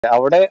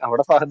അവിടെ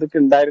ഫഹദക്ക്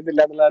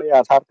ഉണ്ടായിരുന്നില്ല എന്നുള്ളതാണ്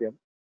യാഥാർത്ഥ്യം.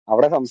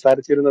 അവിടെ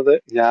സംസാരിച്ചിരുന്നത്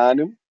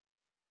ഞാനും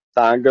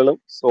താങ്കളും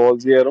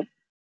സോൾജിയറും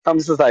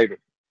ഹംസ സാഹിബും.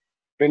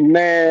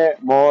 പിന്നെ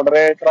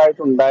മോഡറേറ്റർ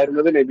ആയിട്ട്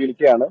ഉണ്ടായിരുന്നത്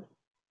നബീലിക്കയാണ്.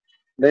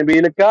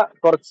 നബീലിക്ക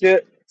കുറച്ച്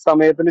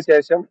സമയത്തിന്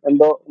ശേഷം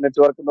എന്തോ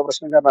നെറ്റ്വർക്കിന്റെ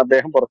പ്രശ്നം കാരണം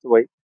അദ്ദേഹം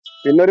പുറത്തുപോയി.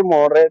 പിന്നെ ഒരു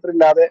മോഡറേറ്റർ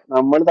ഇല്ലാതെ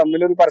നമ്മൾ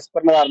തമ്മിൽ ഒരു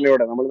പരസ്പര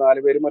ധാരണയോടെ, നമ്മൾ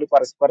നാലുപേരും ഒരു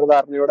പരസ്പര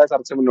ധാരണയോടെ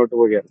ചർച്ച മുന്നോട്ട്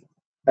പോവുകയാണ്.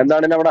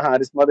 എന്താണെങ്കിലും അവിടെ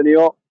ഹാരിസ്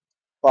മദനിയോ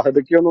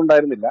ഫഹദക്കോ ഒന്നും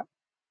ഉണ്ടായിരുന്നില്ല.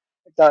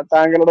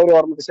 താങ്കളുടെ ഒരു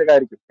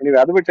ഓർമ്മപ്പിശകായിരിക്കും. ഇനി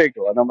അത്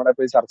വിട്ടേക്കോ, അത് നമ്മുടെ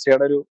ഇപ്പൊ ഈ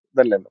ചർച്ചയുടെ ഒരു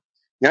ഇതല്ലല്ലോ.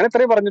 ഞാൻ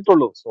ഇത്രേ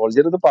പറഞ്ഞിട്ടുള്ളൂ.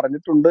 സോൾജിയർ ഇത്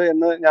പറഞ്ഞിട്ടുണ്ട്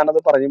എന്ന് ഞാനത്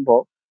പറയുമ്പോ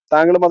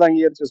താങ്കളും അത്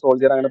അംഗീകരിച്ചു,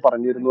 സോൾജിയർ അങ്ങനെ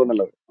പറഞ്ഞിരുന്നു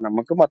എന്നുള്ളത്.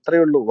 നമുക്കും അത്രേ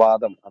ഉള്ളൂ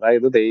വാദം.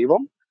 അതായത്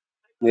ദൈവം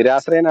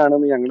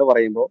നിരാശ്രയനാണെന്ന് ഞങ്ങൾ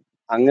പറയുമ്പോൾ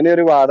അങ്ങനെ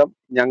ഒരു വാദം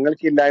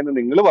ഞങ്ങൾക്കില്ല എന്ന്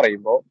നിങ്ങൾ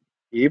പറയുമ്പോൾ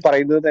ഈ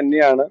പറയുന്നത്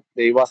തന്നെയാണ്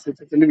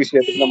ദൈവാസ്തിത്വത്തിന്റെ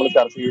വിഷയത്തിൽ നമ്മൾ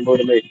ചർച്ച ചെയ്യുമ്പോൾ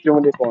വരുന്ന ഏറ്റവും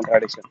വലിയ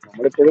കോൺട്രാഡിക്ഷൻ.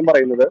 നമ്മളിപ്പോഴും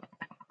പറയുന്നത്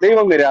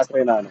ദൈവം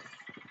നിരാശ്രയനാണ്.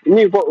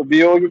 ഇനിയിപ്പോ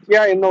ഉപയോഗിക്കുക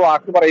എന്ന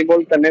വാക്ക്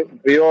പറയുമ്പോൾ തന്നെ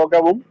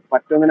ഉപയോഗവും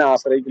മറ്റൊന്നിനെ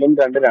ആശ്രയിക്കലും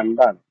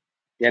രണ്ടാണ്.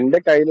 എന്റെ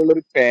കയ്യിലുള്ള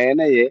ഒരു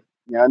പേനയെ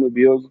ഞാൻ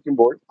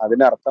ഉപയോഗിക്കുമ്പോൾ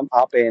അതിനർത്ഥം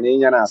ആ പേനയെ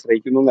ഞാൻ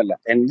ആശ്രയിക്കുന്നു എന്നല്ല.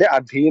 എന്റെ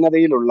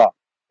അധീനതയിലുള്ള,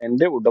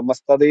 എന്റെ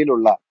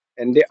ഉടമസ്ഥതയിലുള്ള,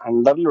 എന്റെ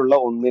അണ്ടറിലുള്ള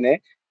ഒന്നിനെ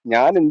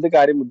ഞാൻ എന്ത്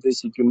കാര്യം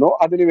ഉദ്ദേശിക്കുന്നോ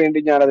അതിനുവേണ്ടി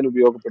ഞാൻ അതിന്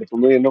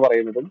ഉപയോഗപ്പെടുത്തുന്നു എന്ന്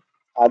പറയുന്നതും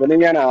അതിനെ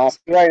ഞാൻ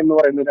ആശ്രയ എന്ന്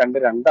പറയുന്നത്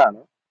രണ്ടാണ്.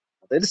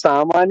 അതൊരു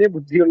സാമാന്യ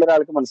ബുദ്ധിയുള്ള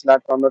ഒരാൾക്ക്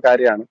മനസ്സിലാക്കാവുന്ന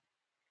കാര്യമാണ്.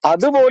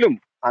 അതുപോലും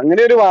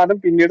അങ്ങനെ ഒരു വാദം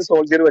പിന്നീട്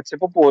സോൾജിയർ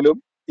വെച്ചപ്പോ പോലും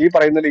ഈ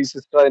പറയുന്ന ലീ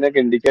സിസ്റ്റർ അതിനെ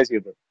ഖണ്ഡിക്കുക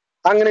ചെയ്തത്.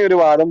 അങ്ങനെ ഒരു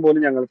വാദം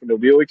പോലും ഞങ്ങൾക്കില്ല,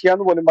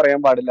 ഉപയോഗിക്കാന്ന് പോലും പറയാൻ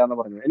പാടില്ല എന്ന്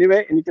പറഞ്ഞു. എനിവേ,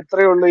 എനിക്ക്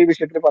ഇത്രയേ ഉള്ളൂ ഈ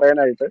വിഷയത്തിൽ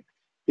പറയാനായിട്ട്.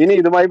 ഇനി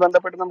ഇതുമായി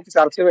ബന്ധപ്പെട്ട് നമുക്ക്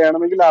ചർച്ച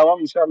വേണമെങ്കിൽ ആവാം,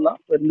 ഇൻഷാ അല്ലാ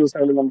വരും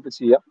ദിവസങ്ങളിൽ നമുക്ക്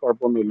ചെയ്യാം,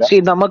 കുഴപ്പമൊന്നുമില്ല.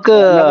 നമുക്ക്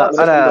എന്നാ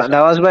വളരെ അല്ല,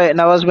 സന്തോഷം.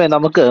 നവാസ് ഭായ്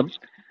നമുക്ക്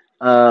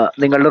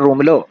നിങ്ങളുടെ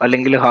റൂമിലോ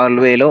അല്ലെങ്കിൽ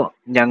ഹാൾവേയിലോ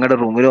ഞങ്ങളുടെ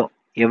റൂമിലോ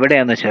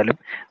എവിടെയാന്ന് വെച്ചാലും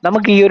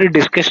നമുക്ക് ഈ ഒരു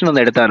ഡിസ്കഷൻ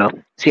ഒന്ന് എടുത്താലോ?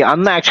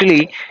 അന്ന് ആക്ച്വലി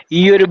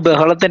ഈ ഒരു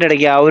ബഹളത്തിന്റെ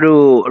ഇടയ്ക്ക് ആ ഒരു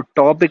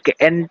ടോപ്പിക്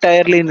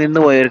എൻറ്റയർലി നിന്ന്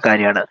പോയ ഒരു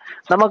കാര്യമാണ്.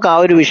 നമുക്ക് ആ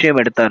ഒരു വിഷയം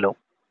എടുത്താലോ?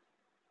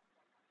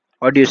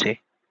 What you say?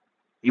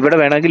 ഇവിടെ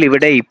വേണമെങ്കിൽ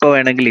ഇവിടെ, ഇപ്പൊ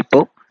വേണമെങ്കിൽ ഇപ്പോ,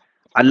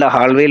 അല്ല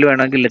ഹാൾവേയിൽ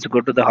വേണമെങ്കിൽ let's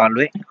go to the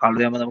hallway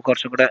ആകുമ്പോൾ നമുക്ക്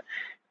കുറച്ചും കൂടെ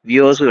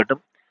വ്യൂവേഴ്സ്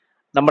കിട്ടും.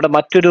 നമ്മുടെ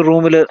മറ്റൊരു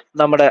റൂമിൽ,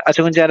 നമ്മുടെ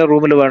അശോകൻചാന്റെ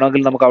റൂമിൽ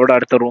വേണമെങ്കിൽ നമുക്ക് അവിടെ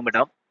അടുത്ത റൂം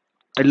ഇടാം.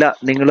 ഇല്ല,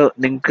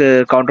 നിങ്ങൾക്ക്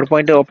കൗണ്ടർ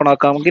പോയിന്റ് ഓപ്പൺ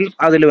ആക്കാമെങ്കിൽ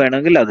അതിൽ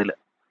വേണമെങ്കിൽ അതിൽ.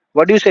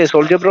 What you say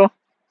soldier bro?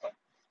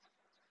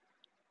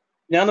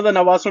 ഞാനത്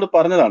നവാസിനോട്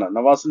പറഞ്ഞതാണ്,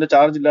 നവാസിന്റെ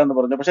ചാർജ് ഇല്ല എന്ന്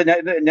പറഞ്ഞു. പക്ഷെ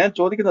ഞാൻ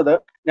ചോദിക്കുന്നത്,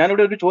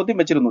 ഞാനിവിടെ ഒരു ചോദ്യം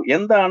വെച്ചിരുന്നു,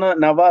 എന്താണ്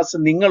നവാസ്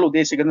നിങ്ങൾ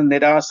ഉദ്ദേശിക്കുന്ന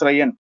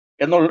നിരാശ്രയൻ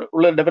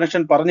എന്നുള്ള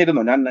ഡെഫിനേഷൻ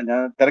പറഞ്ഞിരുന്നു? ഞാൻ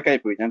തിരക്കായി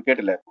പോയി, ഞാൻ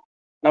കേട്ടില്ലായിരുന്നു.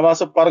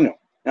 നവാസ് പറഞ്ഞു,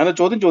 ഞാനൊരു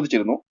ചോദ്യം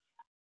ചോദിച്ചിരുന്നു,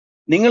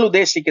 നിങ്ങൾ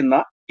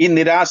ഉദ്ദേശിക്കുന്ന ഈ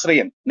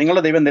നിരാശ്രയൻ,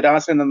 നിങ്ങളുടെ ദൈവം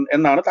നിരാശ്രയൻ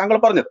എന്നാണ് താങ്കൾ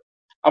പറഞ്ഞത്.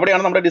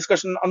 അവിടെയാണ് നമ്മുടെ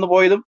ഡിസ്കഷൻ അന്ന്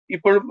പോയതും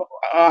ഇപ്പോഴും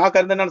ആ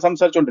കാര്യം തന്നെയാണ്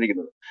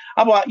സംസാരിച്ചുകൊണ്ടിരിക്കുന്നത്.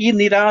 അപ്പൊ ഈ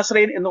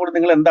നിരാശ്രയൻ എന്നുകൊണ്ട്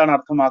നിങ്ങൾ എന്താണ്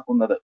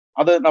അർത്ഥമാക്കുന്നത്?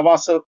 അത്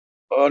നവാസ്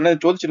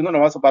ചോദിച്ചിരുന്നു,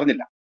 നവാസ്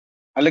പറഞ്ഞില്ല.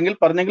 അല്ലെങ്കിൽ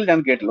പറഞ്ഞെങ്കിൽ ഞാൻ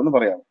കേട്ടില്ല, ഒന്ന്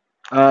പറയാമോ?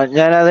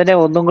 ഞാൻ അതിനെ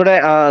ഒന്നും കൂടെ,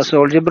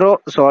 സോൾജർ ബ്രോ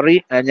സോറി,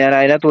 ഞാൻ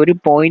അതിനകത്ത് ഒരു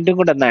പോയിന്റും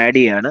കൂടെ ഒന്ന് ആഡ്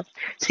ചെയ്യാണ്.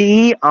 ഈ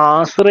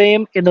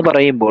ആശ്രയം എന്ന്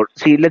പറയുമ്പോൾ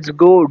let's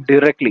go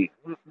directly,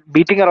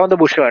 beating around the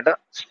Bush വേണ്ട,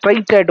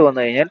 സ്ട്രൈറ്റ് ആയിട്ട്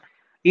വന്നു കഴിഞ്ഞാൽ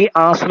ഈ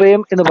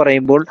ആശ്രയം എന്ന്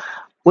പറയുമ്പോൾ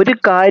ഒരു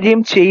കാര്യം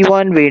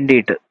ചെയ്യുവാൻ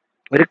വേണ്ടിയിട്ട്,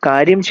 ഒരു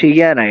കാര്യം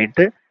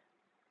ചെയ്യാനായിട്ട്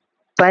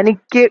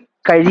തനിക്ക്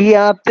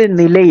കഴിയാത്ത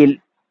നിലയിൽ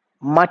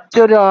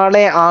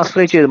മറ്റൊരാളെ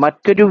ആശ്രയിച്ച്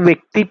മറ്റൊരു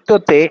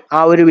വ്യക്തിത്വത്തെ ആ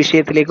ഒരു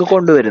വിഷയത്തിലേക്ക്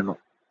കൊണ്ടുവരുന്നു.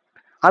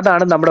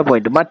 അതാണ് നമ്മുടെ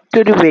പോയിന്റ്.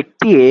 മറ്റൊരു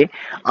വ്യക്തിയെ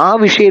ആ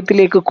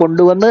വിഷയത്തിലേക്ക്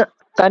കൊണ്ടുവന്ന്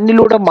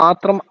തന്നിലൂടെ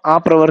മാത്രം ആ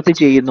പ്രവൃത്തി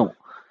ചെയ്യുന്നു.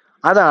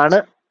 അതാണ്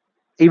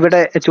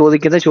ഇവിടെ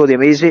ചോദിക്കുന്ന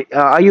ചോദ്യം.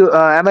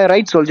 Am I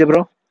right, Soldier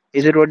bro?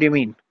 Is it what you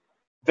mean?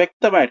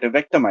 വ്യക്തമായിട്ട്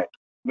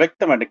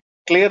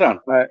ക്ലിയർ ആണ്.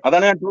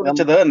 അതാണ് ഞാൻ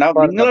ചോദിച്ചത്.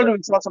 നിങ്ങളുടെ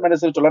വിശ്വാസം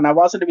അനുസരിച്ചുള്ള,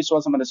 നവാസിന്റെ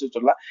വിശ്വാസം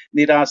അനുസരിച്ചുള്ള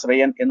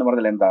നിരാശ്രയൻ എന്ന്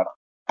പറഞ്ഞാൽ എന്താണ്?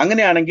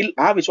 അങ്ങനെയാണെങ്കിൽ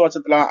ആ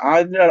വിശ്വാസത്തിൽ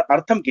അതിന്റെ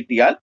അർത്ഥം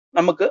കിട്ടിയാൽ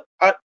നമുക്ക്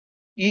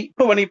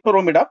ഇപ്പൊ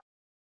റൂം ഇടാം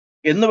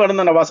എന്ന്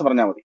വേണമെന്ന് നവാസ്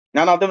പറഞ്ഞാൽ മതി.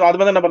 ഞാൻ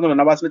ആദ്യമേ തന്നെ പറഞ്ഞു,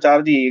 നവാസിന്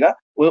ചാർജ് ചെയ്യുക,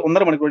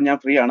 1.5 മണിക്കൂർ ഞാൻ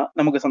ഫ്രീ ആണ്,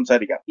 നമുക്ക്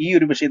സംസാരിക്കാം, ഈ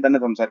ഒരു വിഷയം തന്നെ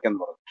സംസാരിക്കാം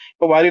എന്ന് പറഞ്ഞു.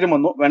 ഇപ്പൊ വാര്യരും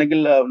വന്നു, വേണമെങ്കിൽ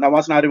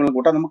നവാസിന് ആരെങ്കിലും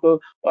കൂട്ടാം, നമുക്ക്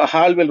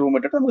ഹാൾവെൽ റൂം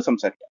ഇട്ടിട്ട് നമുക്ക്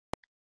സംസാരിക്കാം.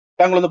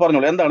 താങ്കളൊന്ന്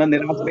പറഞ്ഞോളൂ, എന്താണ്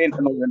നിരാശ്രയൻ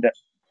എന്നുള്ളതിന്റെ?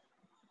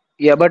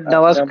 ബട്ട്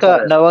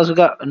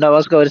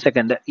നവാസ്ക ഒരു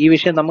സെക്കൻഡ്, ഈ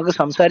വിഷയം നമുക്ക്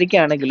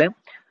സംസാരിക്കുകയാണെങ്കിൽ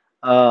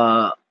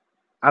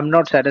I am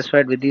not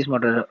satisfied with these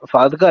moderator.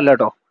 ഫാദുക അല്ല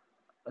കേട്ടോ,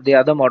 ദി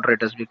അതർ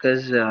മോഡറേറ്റേഴ്സ്,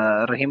 ബിക്കോസ്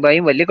റഹീം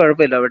ഭായും വലിയ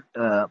കുഴപ്പമില്ല. ബട്ട്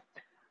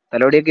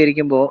തലോടിയൊക്കെ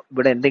ഇരിക്കുമ്പോൾ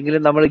ഇവിടെ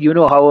എന്തെങ്കിലും നമ്മൾ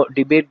ഹൗ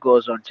ഡിബേറ്റ്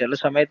ഗോസ് ഓൺ, ചില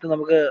സമയത്ത്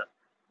നമുക്ക്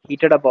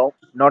ഹീറ്റഡ് അപ്പ് ആവും.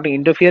 നോട്ട്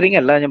ഇന്റർഫിയറിംഗ്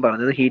അല്ല ഞാൻ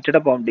പറഞ്ഞത്, ഹീറ്റഡ്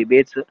അപ്പ് ആവും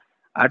ഡിബേറ്റ്സ്.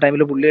 ആ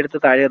ടൈമിൽ പുള്ളി എടുത്ത്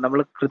താഴെ,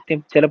 നമ്മൾ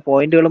കൃത്യം ചില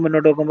പോയിന്റുകൾ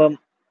മുന്നോട്ട് വെക്കുമ്പം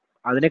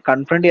അതിനെ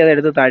കൺഫ്രണ്ട് ചെയ്യാതെ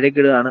എടുത്ത് താഴേക്ക്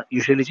ഇടുകയാണ്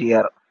യൂഷ്വലി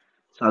ചെയ്യാറ്.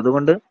 സോ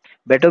അതുകൊണ്ട്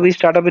better we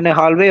start up in A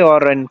hallway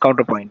or in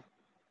counter point.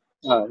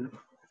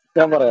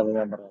 ഞാൻ പറയാം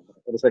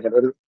ഒരു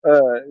സെക്കൻഡ്,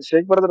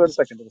 ഷേഖ് ബ്രദർ ഒരു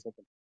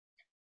സെക്കൻഡ്.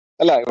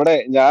 അല്ല, ഇവിടെ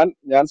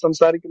ഞാൻ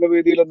സംസാരിക്കുന്ന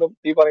വേദിയിലൊന്നും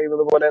ഈ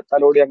പറയുന്നത് പോലെ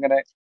തലോടി അങ്ങനെ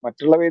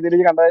മറ്റുള്ള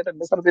വേദിയിൽ കണ്ടതായിട്ട്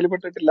എന്റെ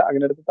ശ്രദ്ധയിൽപ്പെട്ടിട്ടില്ല.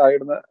 അങ്ങനെ എടുത്ത്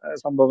താഴെയിടുന്ന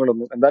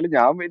സംഭവങ്ങളൊന്നും. എന്തായാലും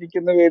ഞാൻ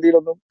ഇരിക്കുന്ന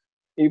വേദിയിലൊന്നും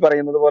ഈ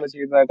പറയുന്നത് പോലെ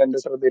ചെയ്യുന്നതായിട്ട് എന്റെ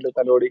ശ്രദ്ധയിൽ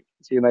തലോടി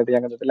ചെയ്യുന്നതായിട്ട്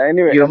ഞാൻ കണ്ടിട്ടില്ല.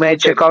 You may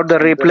check out the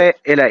replay.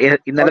 ഇല്ല,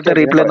 ഇന്നലത്തെ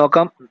റീപ്ലേ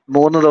നോക്കാം,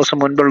 3 ദിവസം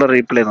മുൻപുള്ള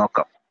റീപ്ലേ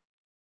നോക്കാം.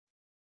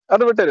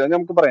 അത് വിട്ടുതരുമോ?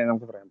 നമുക്ക്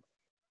പറയാം.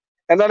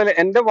 എന്താണെങ്കിലും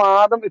എന്റെ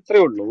വാദം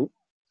ഇത്രയേ ഉള്ളൂ.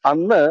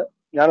 അന്ന്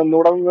ഞാൻ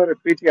ഒന്നുകൂടെ ഒന്ന്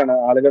റിപ്പീറ്റ് ചെയ്യാണ്,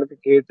 ആളുകൾക്ക്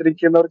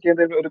കേട്ടിരിക്കുന്നവർക്ക്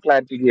ഇതിന്റെ ഒരു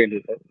ക്ലാരിറ്റിക്ക്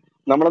വേണ്ടിയിട്ട്.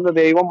 നമ്മളന്ന്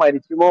ദൈവം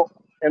മരിക്കുമോ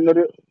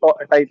എന്നൊരു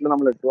ടൈറ്റിൽ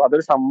നമ്മൾ ഇട്ടു.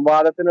 അതൊരു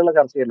സംവാദത്തിനുള്ള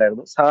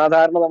ചർച്ചയില്ലായിരുന്നു.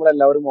 സാധാരണ നമ്മൾ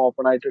എല്ലാവരും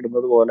ഓപ്പൺ ആയിട്ട്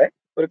ഇടുന്നത് പോലെ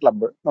ഒരു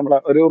ക്ലബ്ബ്,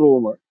 ഒരു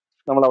റൂം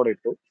നമ്മൾ അവിടെ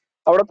ഇട്ടു.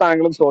 അവിടെ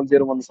താങ്കളും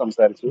സോൾജിയറും വന്ന്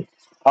സംസാരിച്ചു.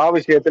 ആ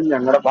വിഷയത്തിൽ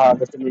ഞങ്ങളുടെ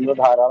ഭാഗത്ത് നിന്ന്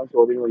ധാരാളം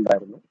ചോദ്യങ്ങൾ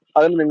ഉണ്ടായിരുന്നു.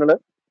 അതിൽ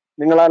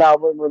നിങ്ങളാൽ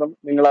ആവുന്നതും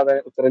നിങ്ങൾ അത്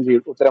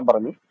ഉത്തരം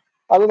പറഞ്ഞു.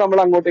 അത് നമ്മൾ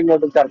അങ്ങോട്ടും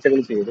ഇങ്ങോട്ടും ചർച്ചകൾ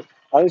ചെയ്തു.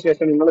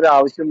 അതിനുശേഷം നിങ്ങളൊരു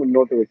ആവശ്യം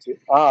മുന്നോട്ട് വെച്ച്,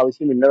 ആ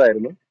ആവശ്യം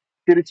ഇന്നതായിരുന്നു,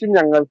 തിരിച്ചും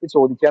ഞങ്ങൾക്ക്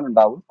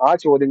ചോദിക്കാനുണ്ടാവും, ആ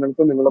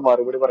ചോദ്യങ്ങൾക്ക് നിങ്ങൾ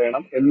മറുപടി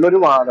പറയണം എന്നൊരു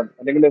വാദം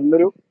അല്ലെങ്കിൽ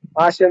എന്നൊരു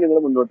ആശയം നിങ്ങൾ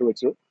മുന്നോട്ട്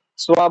വെച്ചു.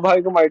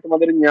 സ്വാഭാവികമായിട്ടും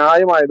അതൊരു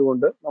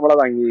ന്യായമായതുകൊണ്ട് നമ്മൾ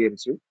അത്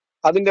അംഗീകരിച്ചു.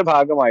 അതിന്റെ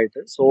ഭാഗമായിട്ട്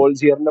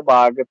സോൾജിയറിന്റെ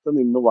ഭാഗത്ത്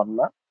നിന്ന്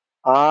വന്ന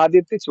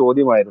ആദ്യത്തെ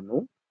ചോദ്യമായിരുന്നു,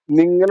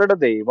 നിങ്ങളുടെ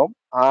ദൈവം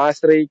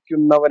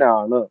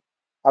ആശ്രയിക്കുന്നവനാണ്,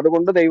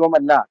 അതുകൊണ്ട്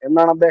ദൈവമല്ല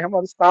എന്നാണ് അദ്ദേഹം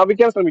അത്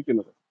സ്ഥാപിക്കാൻ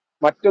ശ്രമിക്കുന്നത്.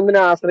 മറ്റൊന്നിനെ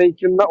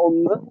ആശ്രയിക്കുന്ന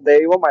ഒന്ന്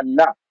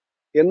ദൈവമല്ല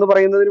എന്ന്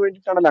പറയുന്നതിന്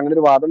വേണ്ടിയിട്ടാണല്ലോ അങ്ങനെ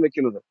ഒരു വാദം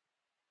വെക്കുന്നത്.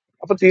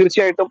 അപ്പൊ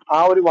തീർച്ചയായിട്ടും ആ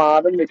ഒരു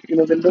വാദം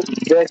വെക്കുന്നതിന്റെ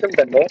ഉദ്ദേശം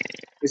തന്നെ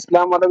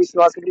ഇസ്ലാം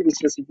മതവിശ്വാസികൾ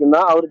വിശ്വസിക്കുന്ന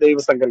ആ ഒരു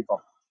ദൈവസങ്കല്പം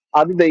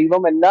അത്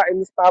ദൈവമല്ല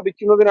എന്ന്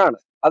സ്ഥാപിക്കുന്നതിനാണ്.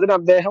 അതിന്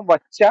അദ്ദേഹം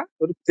വച്ച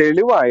ഒരു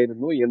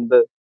തെളിവായിരുന്നു എന്ത്?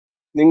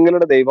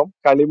 നിങ്ങളുടെ ദൈവം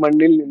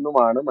കളിമണ്ണിൽ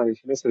നിന്നുമാണ്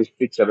മനുഷ്യനെ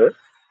സൃഷ്ടിച്ചത്,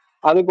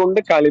 അതുകൊണ്ട്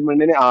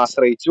കളിമണ്ണിനെ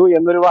ആശ്രയിച്ചു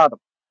എന്നൊരു വാദം.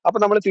 അപ്പൊ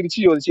നമ്മൾ തിരിച്ചു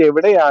ചോദിച്ചു,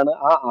 എവിടെയാണ്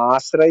ആ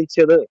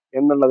ആശ്രയിച്ചത്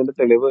എന്നുള്ളതിന്റെ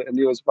തെളിവ് എന്ന്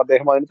ചോദിച്ചപ്പോൾ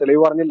അദ്ദേഹം അതിന് തെളിവ്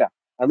പറഞ്ഞില്ല.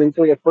 അത്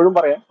നിങ്ങൾക്ക് എപ്പോഴും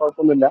പറയാം,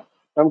 കുഴപ്പമൊന്നുമില്ല.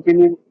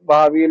 നമുക്കിനി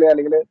ഭാവിയിൽ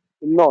അല്ലെങ്കിൽ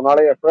ഇന്നോ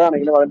നാളെയോ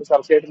എപ്പോഴാണെങ്കിലും അതിന്റെ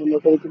ചർച്ചയായിട്ട്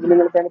മുന്നോട്ട് വയ്ക്കുമ്പോൾ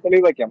നിങ്ങൾക്ക് അതിന്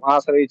തെളിവ് വയ്ക്കാം.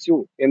 ആശ്രയിച്ചു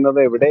എന്നത്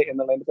എവിടെ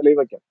എന്നുള്ളതിന്റെ തെളിവ്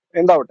വയ്ക്കാം.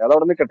 എന്താവട്ടെ, അത്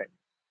അവിടെ നിൽക്കട്ടെ.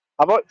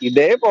 അപ്പൊ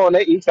ഇതേപോലെ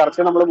ഈ ചർച്ച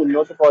നമ്മൾ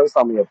മുന്നോട്ട് പോയ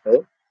സമയത്ത്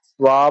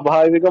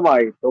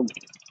സ്വാഭാവികമായിട്ടും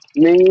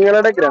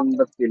നിങ്ങളുടെ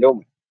ഗ്രന്ഥത്തിലും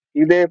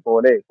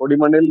ഇതേപോലെ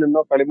പൊടിമണ്ണിൽ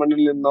നിന്നോ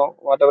കളിമണ്ണിൽ നിന്നോ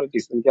വാട്ടവർ ഇറ്റ്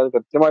ഈസ്, എനിക്കത്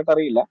കൃത്യമായിട്ട്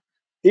അറിയില്ല,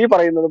 ഈ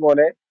പറയുന്നത്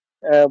പോലെ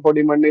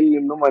പൊടിമണ്ണിൽ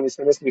നിന്നും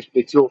മനുഷ്യനെ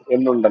സൃഷ്ടിച്ചു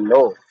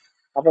എന്നുണ്ടല്ലോ.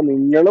 അപ്പൊ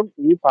നിങ്ങളും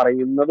ഈ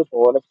പറയുന്നത്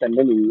പോലെ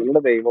തന്നെ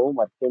നിങ്ങളുടെ ദൈവവും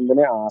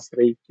മറ്റൊന്നിനെ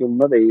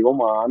ആശ്രയിക്കുന്ന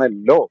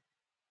ദൈവമാണല്ലോ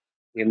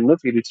എന്ന്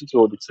തിരിച്ചു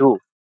ചോദിച്ചു.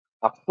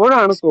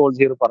 അപ്പോഴാണ്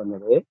സോൾജിയർ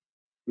പറഞ്ഞത്,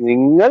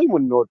 നിങ്ങൾ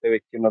മുന്നോട്ട്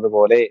വെക്കുന്നത്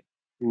പോലെ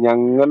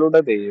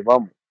ഞങ്ങളുടെ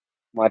ദൈവം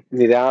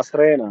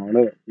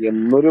നിരാശ്രയനാണ്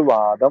എന്നൊരു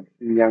വാദം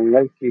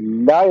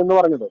ഞങ്ങൾക്കില്ല എന്ന്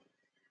പറഞ്ഞത്.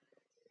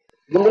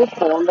 ഇതിന്റെ ഒരു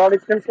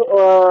കോൺട്രാഡിക്ഷൻസ്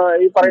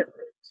ഈ പറയ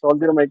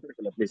സോൾജിയർ മൈക്ക്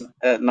എടുക്കില്ല പ്ലീസ്.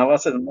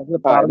 നവാസ്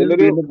പറഞ്ഞത്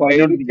ഇതിലൊരു വീണ്ടും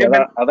പറഞ്ഞുകൊണ്ടിരിക്കുക.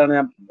 വൈരുദ്ധ്യം അതാണ്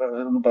ഞാൻ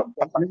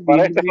പറഞ്ഞത്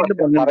പറയട്ടെ വീണ്ടും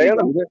പറഞ്ഞുകൊണ്ടിരിക്കുക.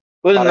 പറയണം ഇത്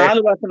ഒരു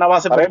 4 പ്രാവശ്യം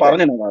നവാസ് ഇപ്പൊ പറയട്ടെ.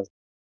 പറഞ്ഞു നവാസ്.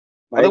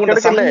 മൈക്ക് അതുകൊണ്ട്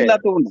എടുക്കല്ലേ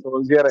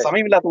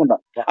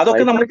സമയമില്ലാത്തതുകൊണ്ടാണ്.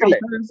 അതൊക്കെ മൈക്ക് നമ്മൾ എടുക്കല്ലേ?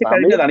 സംസാരിച്ച്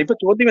കഴിഞ്ഞതാണ്. ഇപ്പൊ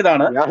ചോദ്യം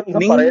ഇതാണ്,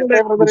 ഞാനൊന്ന് നിങ്ങളുടെ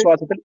പറയട്ടെ ബ്രദറെ.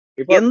 വിശ്വാസത്തിൽ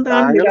ഇപ്പൊ എന്താണ്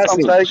താങ്കൾ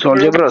നിരാശ്രയം?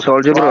 സംസാരിക്കുമ്പോഴും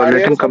സോൾജിയർ ബ്രോ ലെറ്റ്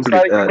ഭാര്യ ഹിം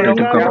കംപ്ലീറ്റ്.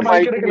 സംസാരിക്കുമ്പോഴും ഞാൻ എല്ലാവരും മൈക്ക്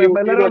മൈക്ക് എടുക്കണേ,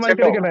 മ്യൂട്ട് ചെയ്ത് എല്ലാവരും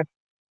മൈക്ക് വെച്ചല്ലോ. എടുക്കണേ.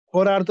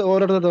 ഓരോരുത്തർ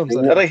നിങ്ങൾ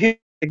സംസാരിക്കും.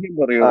 റഹീം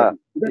പറയൂ. ആ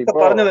ഇതൊക്കെ ഇപ്പൊ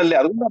പറഞ്ഞതല്ലേ,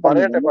 അതുകൊണ്ടാണ്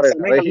പറയട്ടെ പറഞ്ഞത്.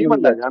 പറയട്ടെ.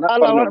 റഹീമല്ല, ഞാൻ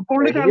അല്ല, പറഞ്ഞു.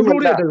 പുള്ളി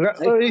കൺക്ലൂഡ് റഹീമല്ല,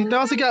 ചെയ്യട്ടെ.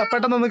 നാസിക്ക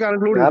പെട്ടെന്ന്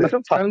കൺക്ലൂഡ് ചെയ്തേ.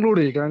 ഞാനത്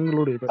കൺക്ലൂഡ് ചെയ്യും.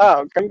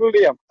 കൺക്ലൂഡ്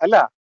ചെയ്യാം. അല്ല,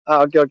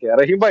 ഓക്കെ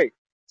റഹീം ഭായ്,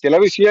 ചില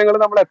വിഷയങ്ങൾ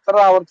നമ്മൾ എത്ര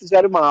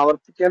ആവർത്തിച്ചാലും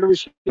ആവർത്തിക്കേണ്ട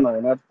വിഷയമാണ്,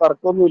 അതിനകത്ത്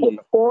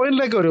തർക്കമൊന്നുമില്ലല്ലോ.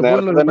 പോയിന്റിലേക്ക് വരും.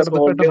 നേരത്തെ തന്നെ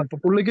സോൾജിയർ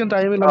പെട്ടെന്ന് പുള്ളിക്കും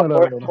ടൈമില്ലെന്നല്ലോ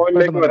പറയുന്നത്.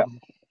 പോയിന്റിലേക്ക് വരാം.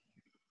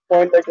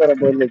 പെട്ടെന്ന്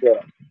പോയിന്റിലേക്ക്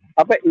വരാം.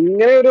 അപ്പൊ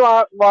ഇങ്ങനെ ഒരു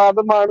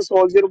വാദമാണ്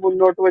സോൾജിയർ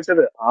മുന്നോട്ട്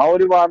വെച്ചത്. ആ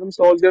ഒരു വാദം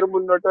സോൾജിയർ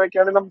മുന്നോട്ട്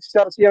വെക്കുകയാണെങ്കിൽ നമുക്ക്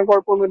ചർച്ച ചെയ്യാൻ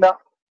കുഴപ്പമൊന്നുമില്ല.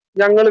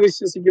 ഞങ്ങൾ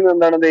വിശ്വസിക്കുന്നത്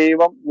എന്താണ്?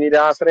 ദൈവം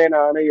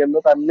നിരാശ്രയനാണ് എന്ന്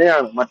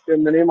തന്നെയാണ്.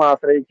 മറ്റൊന്നിനെയും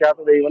ആശ്രയിക്കാത്ത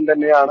ദൈവം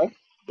തന്നെയാണ്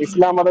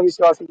ഇസ്ലാം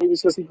മതവിശ്വാസികൾ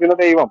വിശ്വസിക്കുന്ന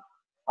ദൈവം.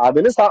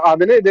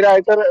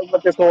 അതിനെതിരായിട്ട്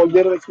മറ്റേ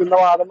സോൾജിയർ വെക്കുന്ന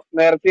വാദം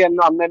നേരത്തെ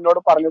അന്ന് എന്നോട്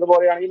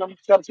പറഞ്ഞതുപോലെയാണെങ്കിൽ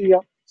നമുക്ക് ചർച്ച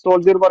ചെയ്യാം.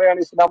 സോൾജിയർ പറയാണ്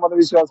ഇസ്ലാം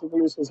മതവിശ്വാസികൾ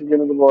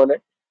വിശ്വസിക്കുന്നത് പോലെ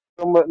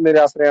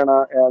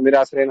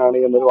നിരാശ്രയനാണ്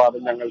എന്നൊരു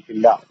വാദം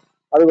ഞങ്ങൾക്കില്ല,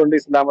 അതുകൊണ്ട്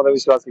ഇസ്ലാം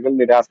മതവിശ്വാസികൾ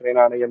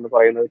നിരാശ്രയനാണ് എന്ന്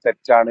പറയുന്നത്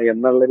തെറ്റാണ്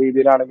എന്നുള്ള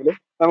രീതിയിലാണെങ്കിലും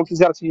നമുക്ക്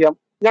ചർച്ച ചെയ്യാം.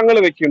 ഞങ്ങൾ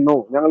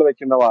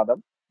വെക്കുന്ന വാദം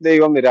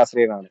ദൈവം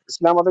നിരാശ്രയനാണ്,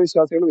 ഇസ്ലാം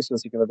മതവിശ്വാസികൾ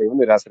വിശ്വസിക്കുന്ന ദൈവം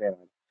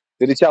നിരാശ്രയനാണ്.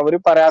 തിരിച്ച് അവർ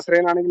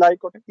പരാശ്രയനാണെങ്കിൽ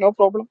ആയിക്കോട്ടെ, നോ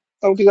പ്രോബ്ലം,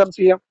 നമുക്ക് ചർച്ച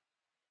ചെയ്യാം.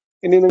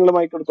 ഇനി നിങ്ങൾ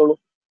മൈക്കെടുത്തോളൂ.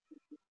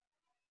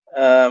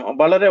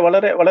 വളരെ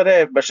വളരെ വളരെ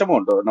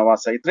വിഷമമുണ്ട്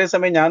നവാസ. ഇത്രയും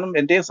സമയം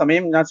എന്റെയും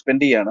സമയം ഞാൻ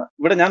സ്പെൻഡ് ചെയ്യാണ്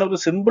ഇവിടെ. ഞാനൊരു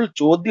സിമ്പിൾ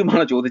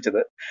ചോദ്യമാണ്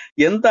ചോദിച്ചത്,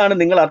 എന്താണ്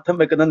നിങ്ങൾ അർത്ഥം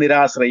വെക്കുന്ന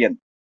നിരാശ്രയൻ?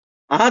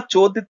 ആ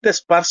ചോദ്യത്തെ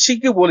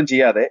സ്പർശിക്കുക പോലും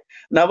ചെയ്യാതെ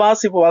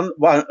നവാസ് ഇപ്പൊ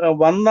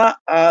വന്ന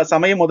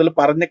സമയം മുതൽ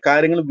പറഞ്ഞ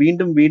കാര്യങ്ങൾ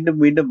വീണ്ടും വീണ്ടും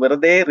വീണ്ടും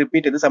വെറുതെ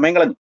റിപ്പീറ്റ് ചെയ്ത് സമയം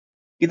കളഞ്ഞു.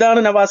 ഇതാണ്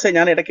നവാസെ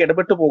ഞാൻ ഇടയ്ക്ക്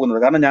ഇടപെട്ട് പോകുന്നത്.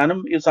 കാരണം ഞാനും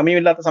ഈ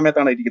സമയമില്ലാത്ത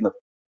സമയത്താണ് ഇരിക്കുന്നത്.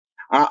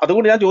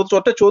 അതുകൊണ്ട് ഞാൻ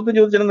ഒറ്റ ചോദ്യം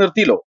ചോദിച്ചാൽ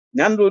നിർത്തിയല്ലോ.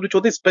 ഞാൻ ഒരു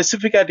ചോദ്യം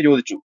സ്പെസിഫിക് ആയിട്ട്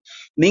ചോദിച്ചു.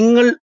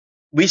 നിങ്ങൾ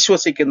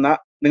വിശ്വസിക്കുന്ന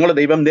നിങ്ങളുടെ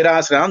ദൈവം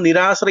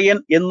നിരാശ്രയൻ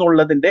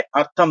എന്നുള്ളതിന്റെ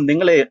അർത്ഥം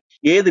നിങ്ങളെ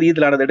ഏത്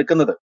രീതിയിലാണ് അത്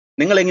എടുക്കുന്നത്?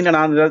 നിങ്ങൾ എങ്ങനെയാണ്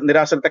ആ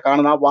നിരാശ്രയത്തെ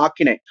കാണുന്ന ആ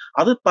വാക്കിനെ?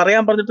 അത്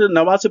പറയാൻ പറഞ്ഞിട്ട്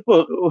നവാസ് ഇപ്പോ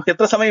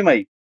എത്ര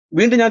സമയമായി?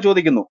 വീണ്ടും ഞാൻ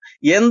ചോദിക്കുന്നു,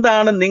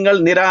 എന്താണ് നിങ്ങൾ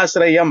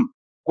നിരാശ്രയം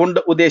കൊണ്ട്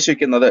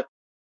ഉദ്ദേശിക്കുന്നത്?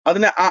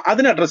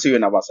 അതിനെ അഡ്രസ് ചെയ്യൂ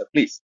നവാസ്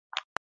പ്ലീസ്.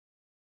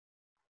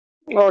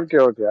 ഓക്കെ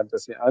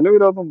അഡ്രസ് ചെയ്യാം, അതിന്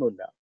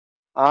വിരോധമൊന്നുമില്ല.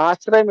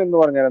 ആശ്രയം എന്ന്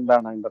പറഞ്ഞാൽ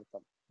എന്താണ് അതിന്റെ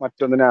അർത്ഥം?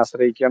 മറ്റൊന്നിനെ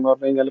ആശ്രയിക്കുക എന്ന്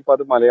പറഞ്ഞു കഴിഞ്ഞാൽ ഇപ്പൊ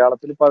അത്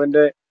മലയാളത്തിൽ ഇപ്പൊ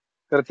അതിന്റെ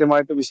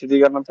കൃത്യമായിട്ട്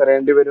വിശദീകരണം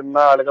തരേണ്ടി വരുന്ന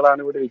ആളുകളാണ്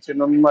ഇവിടെ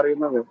ഇരിക്കുന്നതെന്ന്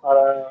അറിയുന്നത്.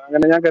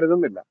 അങ്ങനെ ഞാൻ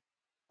കരുതുന്നില്ല.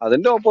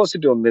 അതിന്റെ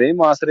ഓപ്പോസിറ്റ്, ഒന്നിനെയും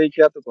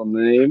ആശ്രയിക്കാത്തത്,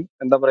 ഒന്നിനെയും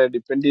എന്താ പറയാ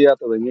ഡിപ്പെൻഡ്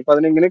ചെയ്യാത്തത്. ഇനിയിപ്പോ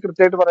അതിനെങ്ങനെ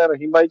കൃത്യമായിട്ട് പറയാം?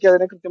 റഹീം ഭായിക്ക്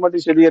അതിനെ കൃത്യമായിട്ട്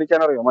വിശദീകരിക്കാൻ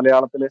അറിയോ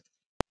മലയാളത്തില്?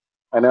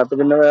 അതിനകത്ത്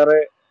പിന്നെ വേറെ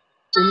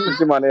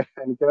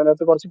എനിക്ക്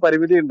അതിനകത്ത് കുറച്ച്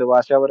പരിമിതി ഉണ്ട്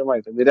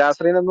ഭാഷാപരമായിട്ട്.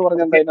 നിരാശ്രയൻ എന്ന്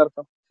പറഞ്ഞാൽ എന്താ ഓക്കെ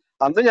അതിനർത്ഥം?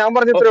 അന്ന് ഞാൻ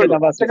പറഞ്ഞ ഇത്രേ ഓക്കെ ഉള്ളൂ,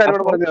 ഒറ്റ നവാസെ. കാര്യം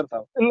കൂടെ അപ്പോ പറഞ്ഞു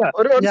നിർത്താം. ഇല്ല,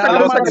 ഒരു ഞാൻ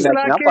അല്ല സെക്കൻഡ്, ഒരു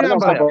ഒരു സെക്കൻഡ്. സെക്കൻഡ്, ഞാൻ മനസ്സിലാക്കിയ പറഞ്ഞ ഞാൻ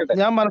അവസാനം പറയാം. പറയട്ടെ.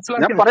 ഞാൻ ഞാൻ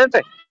മനസ്സിലാക്കിയ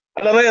പറയട്ടെ.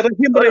 അല്ല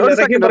റഹീം ഒരു പറയില്ല, ഒരു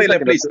റഹീം സെക്കൻഡ്, ഒരു പറയില്ല,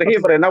 സെക്കൻഡ്, പ്ലീസ്.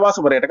 റഹീം പറയും, നവാസ്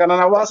പറയട്ടെ, കാരണം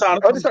നവാസ് ആണ്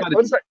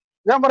സംസാരിച്ചത്.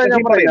 ഞാൻ പറയാം,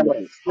 റഹീം പറയില്ല.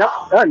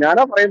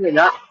 ഞാനാ പറയുന്നത്,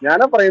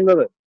 ഞാനാ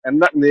പറയുന്നത്.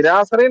 എന്താ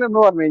നിരാശ്രയൻ എന്ന്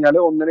പറഞ്ഞു കഴിഞ്ഞാൽ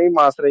ഒന്നിനെയും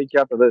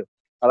ആശ്രയിക്കാത്തത്,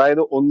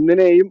 അതായത്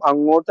ഒന്നിനെയും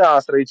അങ്ങോട്ട്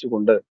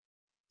ആശ്രയിച്ചുകൊണ്ട്,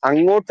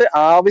 അങ്ങോട്ട്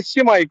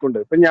ആവശ്യമായിക്കൊണ്ട്.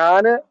 ഇപ്പൊ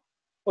ഞാന്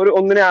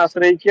ഒന്നിനെ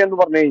ആശ്രയിക്കുക എന്ന്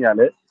പറഞ്ഞു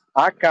കഴിഞ്ഞാല്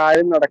ആ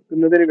കാര്യം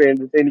നടക്കുന്നതിന്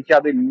വേണ്ടിയിട്ട് എനിക്ക്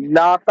അത്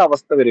ഇല്ലാത്ത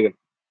അവസ്ഥ വരിക.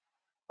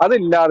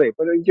 അതില്ലാതെ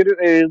ഇപ്പൊ എനിക്കൊരു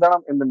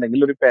എഴുതണം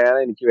എന്നുണ്ടെങ്കിൽ ഒരു പേന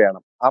എനിക്ക്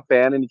വേണം, ആ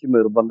പേന എനിക്ക്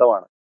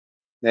നിർബന്ധമാണ്.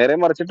 നേരെ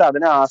മറിച്ചിട്ട്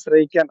അതിനെ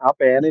ആശ്രയിക്കാൻ, ആ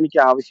പേന എനിക്ക്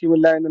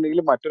ആവശ്യമില്ല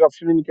എന്നുണ്ടെങ്കിൽ മറ്റൊരു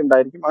ഓപ്ഷൻ എനിക്ക്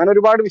ഉണ്ടായിരിക്കും. അങ്ങനെ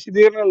ഒരുപാട്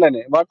വിശദീകരണങ്ങൾ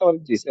തന്നെ, വാട്ട് എവർ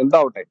ഇറ്റ് ഈസ്,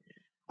 എന്താവട്ടെ.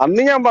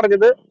 അന്ന് ഞാൻ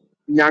പറഞ്ഞത്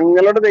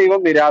ഞങ്ങളുടെ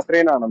ദൈവം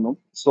നിരാശ്രയനാണെന്നും,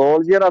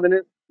 സോൾജിയർ അതിന്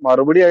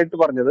മറുപടി ആയിട്ട്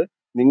പറഞ്ഞത്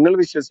നിങ്ങൾ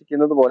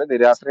വിശ്വസിക്കുന്നത് പോലെ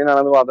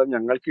നിരാശ്രയനാണെന്ന വാദം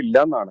ഞങ്ങൾക്കില്ല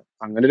എന്നാണ്.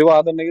 അങ്ങനെ ഒരു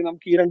വാദം ഉണ്ടെങ്കിൽ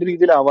നമുക്ക് ഈ രണ്ട്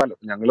രീതിയിലാവാലോ.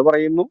 ഞങ്ങൾ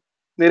പറയുന്നു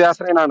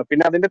നിരാശ്രയനാണ്,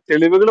 പിന്നെ അതിന്റെ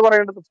തെളിവുകൾ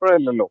പറയേണ്ടത്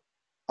ഇപ്പോഴല്ലല്ലോ.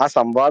 ആ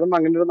സംവാദം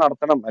അങ്ങനെ ഒരു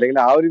നടത്തണം, അല്ലെങ്കിൽ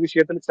ആ ഒരു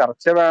വിഷയത്തിൽ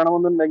ചർച്ച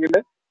വേണമെന്നുണ്ടെങ്കിൽ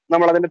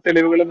നമ്മൾ അതിന്റെ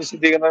തെളിവുകളും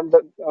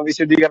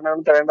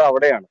വിശദീകരണങ്ങളും തരേണ്ടത്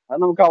അവിടെയാണ്. അത്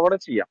നമുക്ക് അവിടെ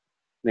ചെയ്യാം.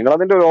 നിങ്ങൾ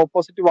അതിന്റെ ഒരു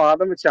ഓപ്പോസിറ്റ്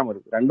വാദം വെച്ചാൽ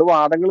മതി. രണ്ട്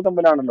വാദങ്ങൾ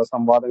തമ്മിലാണല്ലോ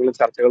സംവാദങ്ങളും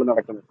ചർച്ചകളും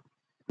നടക്കുന്നത്.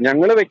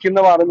 ഞങ്ങൾ വെക്കുന്ന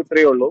വാദം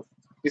ഇത്രയേ ഉള്ളൂ: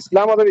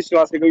 ഇസ്ലാം മത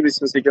വിശ്വാസികൾ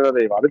വിശ്വസിക്കുന്ന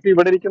ദൈവം. അതിപ്പോ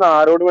ഇവിടെ ഇരിക്കുന്ന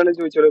ആരോട്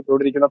വേണമെങ്കിലും ചോദിച്ചോളൂ. ഇപ്പൊ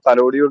ഇവിടെ ഇരിക്കുന്ന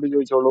തലോടിയോട്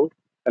ചോദിച്ചോളൂ,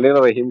 അല്ലെങ്കിൽ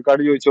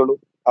റഹീംകാട് ചോദിച്ചോളൂ.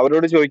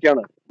 അവരോട്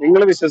ചോദിക്കാണ്,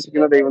 നിങ്ങൾ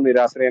വിശ്വസിക്കുന്ന ദൈവം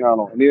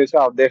നിരാശ്രയനാണോ എന്ന്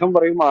ചോദിച്ചാൽ അദ്ദേഹം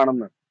പറയും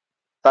ആണെന്ന്.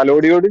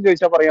 തലോടിയോടും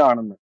ചോദിച്ചാൽ പറയും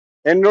ആണെന്ന്.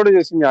 എന്നോട്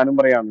ചോദിച്ചാൽ ഞാനും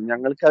പറയാണ്.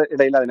 ഞങ്ങൾക്ക്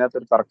ഇടയിൽ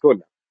അതിനകത്തൊരു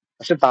തർക്കമില്ല.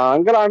 പക്ഷെ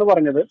താങ്കളാണ്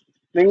പറഞ്ഞത്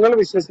നിങ്ങൾ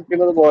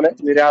വിശ്വസിക്കുന്നത് പോലെ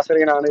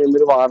നിരാശ്രയനാണ്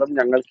എന്നൊരു വാദം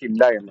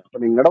ഞങ്ങൾക്കില്ല എന്ന്. അപ്പൊ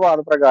നിങ്ങളുടെ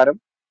വാദപ്രകാരം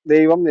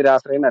ദൈവം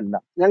നിരാശ്രയനല്ല,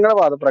 ഞങ്ങളുടെ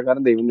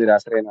വാദപ്രകാരം ദൈവം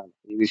നിരാശ്രയനാണ്.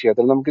 ഈ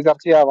വിഷയത്തിൽ നമുക്ക്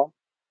ചർച്ചയാവാം.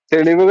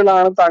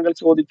 തെളിവുകളാണ് താങ്കൾ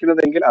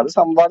ചോദിക്കുന്നതെങ്കിൽ അത്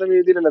സംവാദ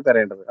വേദിയിലല്ല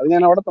തരേണ്ടത്. അത്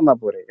ഞാൻ അവിടെ തന്നാ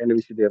പോരെ എന്റെ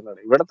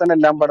വിശദീകരണം? ഇവിടെ തന്നെ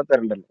എല്ലാം പാടെ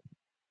തരണ്ടല്ലോ.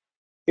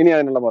 ഇനി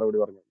അതിനുള്ള മറുപടി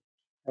പറഞ്ഞു.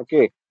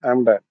 Okay, I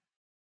M done.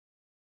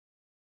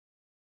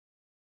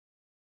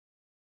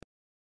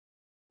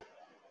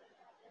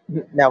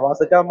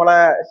 നവാസൊക്കെ നമ്മളെ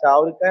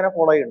ഷാവുൽ ഖാനെ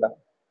ഫോളോ ചെയ്യണ്ട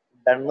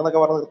ഡണ്ണെന്നൊക്കെ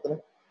പറഞ്ഞ് നിർത്തുന്നു.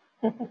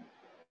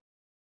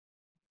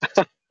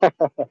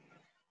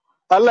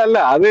 അല്ല അല്ല,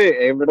 അത്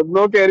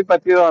എവിടുന്നോ കയറി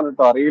പറ്റിയതാണ്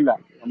കേട്ടോ, അറിയില്ല.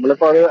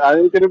 നമ്മളിപ്പോ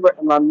അതെനിക്കൊരു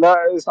നല്ല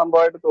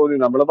സംഭവമായിട്ട് തോന്നി.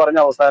 നമ്മൾ പറഞ്ഞ്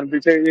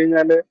അവസാനിപ്പിച്ചു കഴിഞ്ഞ്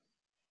കഴിഞ്ഞാല്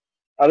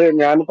അത്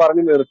ഞാൻ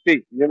പറഞ്ഞ് നിർത്തി,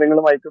 ഇനി നിങ്ങൾ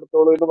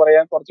മൈക്കെടുത്തോളൂ എന്ന്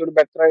പറയാൻ കുറച്ചുകൂടി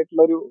ബെറ്റർ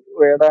ആയിട്ടുള്ള ഒരു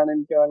വേർഡാണ്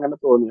എനിക്ക് അങ്ങനെ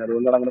തോന്നി.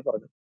 അതുകൊണ്ടാണ് അങ്ങനെ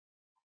പറഞ്ഞത്.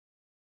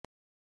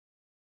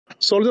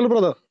 സോൾജർ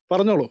ബ്രദർ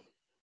പറഞ്ഞോളൂ.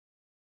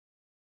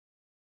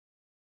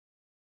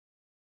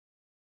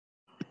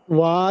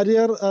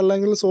 വാരിയർ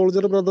അല്ലെങ്കിൽ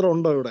സോൾജർ ബ്രദർ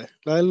ഉണ്ടോ ഇവിടെ?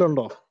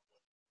 ലൈനിലുണ്ടോ?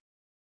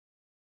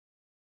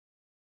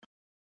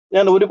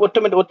 ഞാൻ ഒറ്റ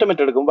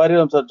മിനിറ്റ് എടുക്കും. ഭാര്യ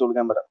സംസാരിച്ചോളൂ,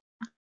 ഞാൻ വരാം.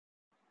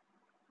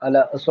 അല്ല,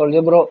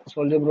 സോൾജർ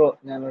ബ്രോ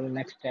ഞാൻ ഒരു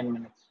നെക്സ്റ്റ് 10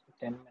 minutes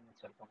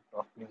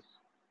അല്പം പ്ലീസ്.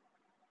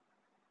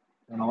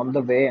 ഞാൻ ഓൺ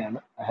ദ വേ ആണ്.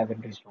 I have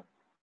reached home.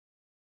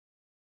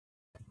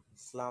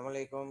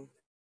 അസ്സലാമലൈക്കും.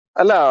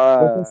 അല്ല,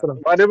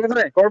 സ്ഥലം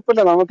വരവിനെ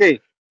കുഴപ്പമില്ല. നമുക്കേ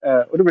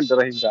ഒരു മിനിറ്റ്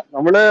റഹീംക,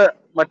 നമ്മള്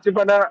മറ്റു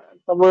പല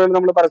സംഭവങ്ങളും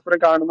നമ്മൾ പരസ്പരം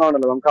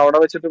കാണുന്നതാണല്ലോ. നമുക്ക് അവിടെ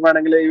വെച്ചിട്ട്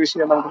വേണമെങ്കിൽ ഈ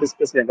വിഷയം നമുക്ക്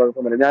ഡിസ്കസ് ചെയ്യാം,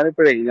 കുഴപ്പമൊന്നുമില്ല.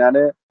 ഞാനിപ്പോഴേ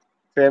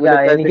ഫാമിലി ഒക്കെ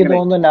ആയിട്ട് എനിക്ക് ഇങ്ങനെ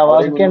തോന്നുന്നു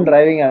അവിടെയും നവാസ്കയും ഒന്നും.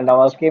 ഡ്രൈവിംഗ് ആണ്.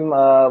 നവാസ്കയും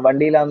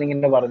വണ്ടിയിലാന്ന്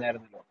ഇങ്ങനെ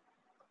പറഞ്ഞായിരുന്നല്ലോ.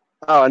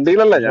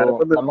 വണ്ടിയിലല്ല, സോ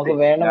ഞാനിപ്പോ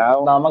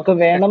നിർത്തി. നമുക്ക്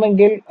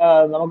വേണമെങ്കിൽ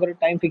നമുക്കൊരു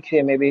ടൈം ഫിക്സ്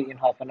ചെയ്യാം. May be in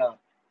half an hour.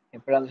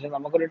 എപ്പോഴാന്ന് വെച്ചാൽ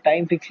നമുക്കൊരു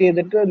ടൈം ഫിക്സ്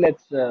ചെയ്തിട്ട്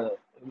let's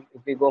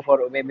go for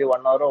may be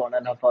 1 hour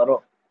 1.5 hour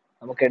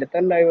നമുക്ക്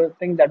എടുത്താൽ I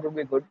think that would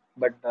be good.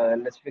 But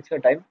let's fix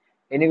A time.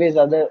 Anyways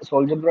അത്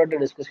സോൾജർ ബ്രോ ആയിട്ട്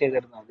discuss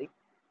ചെയ്തിരുന്നാൽ മതി.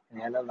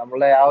 ഞാൻ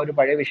നമ്മളെ ആ ഒരു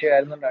പഴയ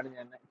വിഷയമായിരുന്നുകൊണ്ടാണ്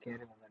ഞാൻ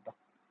കയറി വന്നത് കേട്ടോ.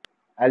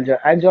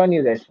 I join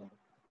you guys.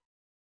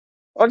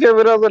 Okay,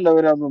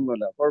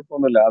 വിരോധമൊന്നുമില്ല,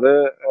 കുഴപ്പമൊന്നുമില്ല. അത്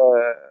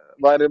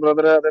ഭാര്യ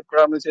ബ്രദർ അത്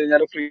എപ്പോഴാന്ന് വെച്ച്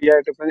കഴിഞ്ഞാൽ ഫ്രീ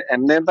ആയിട്ട് ഇപ്പൊ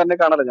എന്നെയും തന്നെ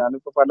കാണാലോ.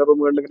 ഞാനിപ്പോ പല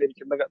റൂമുകളിൽ ഇങ്ങനെ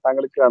ഇരിക്കുന്ന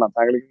താങ്കൾക്ക് കാണാം.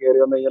 താങ്കൾക്ക് കയറി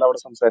വന്നു കഴിഞ്ഞാൽ അവിടെ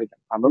സംസാരിക്കാം.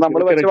 അന്ന്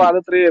നമ്മൾ വെച്ച റഹീം. വാദം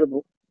ഇത്രയായിരുന്നു: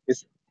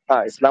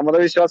 ഇസ്ലാം മത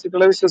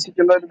വിശ്വാസികളെ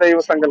വിശ്വസിക്കുന്ന ഒരു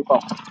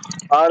ദൈവസങ്കല്പം,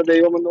 ആ ഒരു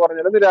ദൈവം എന്ന്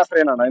പറഞ്ഞാൽ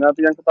നിരാശ്രയനാണ്.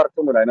 അതിനകത്ത് ഞങ്ങൾക്ക്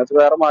തർക്കമൊന്നുമില്ല, അതിനകത്ത്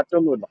വേറെ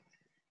മാറ്റമൊന്നുമില്ല.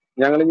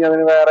 ഞങ്ങൾ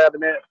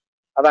ഇനി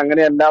അത്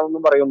അങ്ങനെയല്ല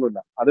എന്നും പറയൊന്നുമില്ല.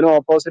 അതിന്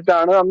ഓപ്പോസിറ്റ്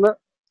ആണ് അന്ന്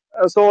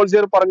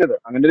സോൾജിയർ പറഞ്ഞത്.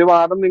 അങ്ങനെ ഒരു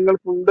വാദം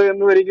നിങ്ങൾക്കുണ്ട്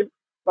എന്ന് വരികിൽ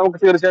നമുക്ക്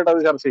തീർച്ചയായിട്ടും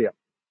അത് ചർച്ച ചെയ്യാം.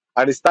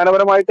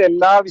 അടിസ്ഥാനപരമായിട്ട്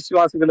എല്ലാ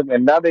വിശ്വാസികളും,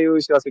 എല്ലാ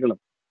ദൈവവിശ്വാസികളും,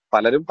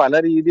 പലരും പല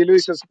രീതിയിൽ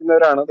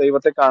വിശ്വസിക്കുന്നവരാണ്,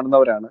 ദൈവത്തെ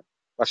കാണുന്നവരാണ്.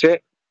 പക്ഷെ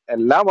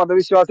എല്ലാ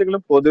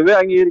മതവിശ്വാസികളും പൊതുവെ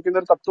അംഗീകരിക്കുന്ന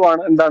ഒരു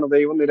തത്വമാണ് എന്താണ്?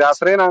 ദൈവം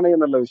നിരാശ്രയനാണ്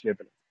എന്നുള്ള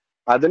വിഷയത്തിൽ.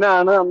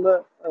 അതിനാണ് അന്ന്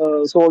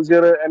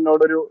സോൾജിയർ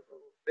എന്നോടൊരു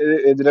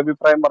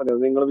എതിരഭിപ്രായം പറഞ്ഞത്.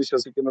 നിങ്ങൾ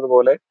വിശ്വസിക്കുന്നത്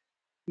പോലെ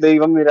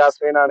ദൈവം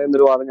നിരാശ്രയനാണ്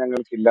എന്നൊരു വാദം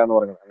ഞങ്ങൾക്കില്ല എന്ന്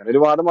പറഞ്ഞത്. അങ്ങനെ ഒരു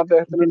വാദം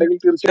അദ്ദേഹത്തിനുണ്ടെങ്കിൽ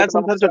ഞാൻ തീർച്ചയായിട്ടും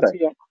നമുക്ക് ചർച്ച സംസാരിച്ചോട്ടെ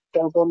ചെയ്യാം,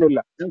 കുഴപ്പമൊന്നുമില്ല.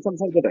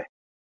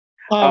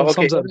 ഓക്കെ.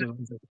 സംസാരിച്ചു.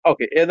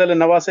 ഏതായാലും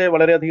നവാസെ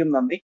വളരെയധികം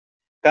നന്ദി.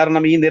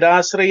 കാരണം ഈ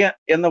നിരാശ്രയ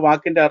എന്ന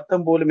വാക്കിന്റെ അർത്ഥം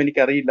പോലും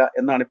എനിക്കറിയില്ല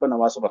എന്നാണ് ഇപ്പൊ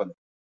നവാസ് പറഞ്ഞത്.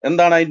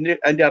 എന്താണ്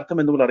അതിന്റെ അർത്ഥം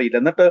എന്ന് പോലും അറിയില്ല.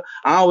 എന്നിട്ട്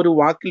ആ ഒരു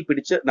വാക്കിൽ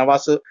പിടിച്ച്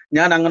നവാസ്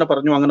ഞാൻ അങ്ങനെ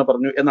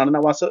പറഞ്ഞു എന്നാണ്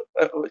നവാസ്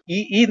ഈ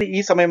ഈ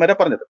ഈ സമയം വരെ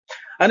പറഞ്ഞത്.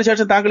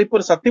 അതിനുശേഷം താങ്കൾ ഇപ്പോൾ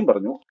ഒരു സത്യം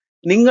പറഞ്ഞു.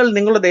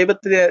 നിങ്ങളുടെ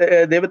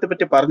ദൈവത്തെ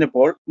പറ്റി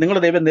പറഞ്ഞപ്പോൾ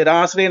നിങ്ങളുടെ ദൈവം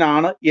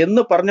നിരാശ്രയനാണ്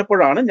എന്ന്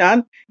പറഞ്ഞപ്പോഴാണ് ഞാൻ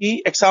ഈ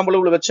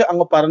എക്സാമ്പിളുകൾ വെച്ച്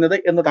അങ്ങ് പറഞ്ഞത്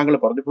എന്ന് താങ്കൾ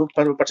പറഞ്ഞു.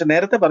 പക്ഷെ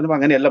നേരത്തെ പറഞ്ഞപ്പോൾ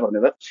അങ്ങനെയല്ല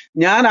പറഞ്ഞത്.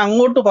 ഞാൻ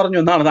അങ്ങോട്ട് പറഞ്ഞു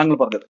എന്നാണ് താങ്കൾ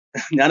പറഞ്ഞത്.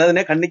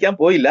 ഞാനതിനെ ഖണ്ഡിക്കാൻ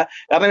പോയില്ല,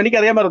 കാരണം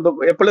എനിക്കറിയാമായിരുന്നു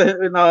എപ്പോഴും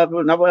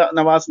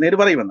നവാസ് നേര്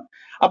പറയുമെന്ന്.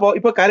 അപ്പോ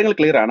ഇപ്പൊ കാര്യങ്ങൾ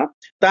ക്ലിയർ ആണ്.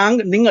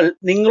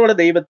 നിങ്ങളുടെ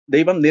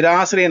ദൈവം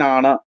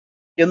നിരാശ്രയനാണ്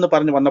എന്ന്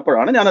പറഞ്ഞു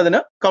വന്നപ്പോഴാണ് ഞാൻ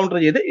അതിന് കൗണ്ടർ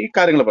ചെയ്ത് ഈ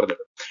കാര്യങ്ങൾ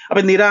പറഞ്ഞത്.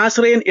 അപ്പൊ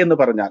നിരാശ്രയൻ എന്ന്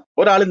പറഞ്ഞാൽ,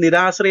 ഒരാൾ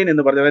നിരാശ്രയൻ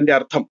എന്ന് പറഞ്ഞാൽ അതിന്റെ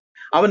അർത്ഥം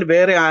അവൻ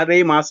വേറെ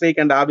ആരെയും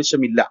ആശ്രയിക്കേണ്ട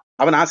ആവശ്യമില്ല,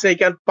 അവൻ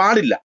ആശ്രയിക്കാൻ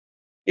പാടില്ല.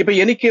 ഇപ്പൊ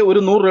എനിക്ക് ഒരു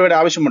 100 രൂപയുടെ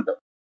ആവശ്യമുണ്ട്,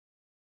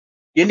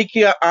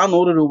 എനിക്ക് ആ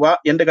 100 രൂപ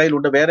എന്റെ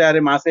കയ്യിലുണ്ട്, വേറെ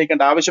ആരെയും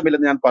ആശ്രയിക്കേണ്ട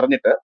ആവശ്യമില്ലെന്ന് ഞാൻ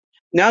പറഞ്ഞിട്ട്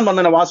ഞാൻ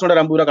വന്ന നവാസിനോട്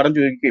ഒരു 50 രൂപ കടം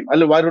ചോദിക്കുകയും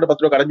അല്ലെങ്കിൽ വാരിയുടെ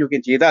 10 രൂപ കടം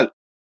ചോദിക്കുകയും ചെയ്താൽ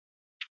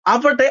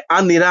അവിടെ ആ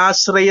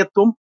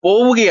നിരാശ്രയത്വം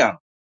പോവുകയാണ്.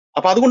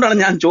 അപ്പൊ അതുകൊണ്ടാണ്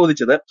ഞാൻ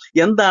ചോദിച്ചത്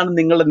എന്താണ്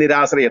നിങ്ങളുടെ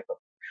നിരാശ്രയത്വം.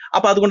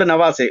 അപ്പൊ അതുകൊണ്ട്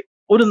നവാസെ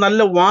ഒരു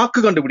നല്ല വാക്ക്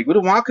കണ്ടുപിടിക്കും,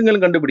 ഒരു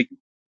വാക്കെങ്കിലും കണ്ടുപിടിക്കും.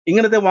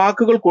 ഇങ്ങനത്തെ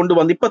വാക്കുകൾ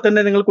കൊണ്ടുവന്ന് ഇപ്പൊ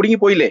തന്നെ നിങ്ങൾ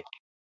കുടുങ്ങിപ്പോയില്ലേ.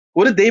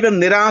 ഒരു ദൈവം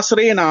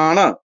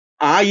നിരാശ്രയനാണ്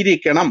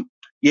ആയിരിക്കണം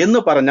എന്ന്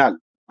പറഞ്ഞാൽ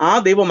ആ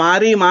ദൈവം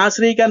ആരെയും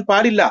ആശ്രയിക്കാൻ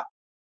പാടില്ല.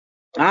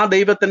 ആ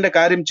ദൈവത്തിന്റെ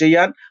കാര്യം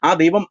ചെയ്യാൻ ആ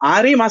ദൈവം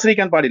ആരെയും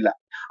ആശ്രയിക്കാൻ പാടില്ല.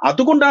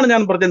 അതുകൊണ്ടാണ്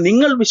ഞാൻ പറഞ്ഞത്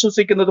നിങ്ങൾ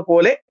വിശ്വസിക്കുന്നത്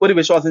പോലെ ഒരു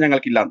വിശ്വാസം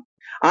ഞങ്ങൾക്കില്ല.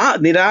 ആ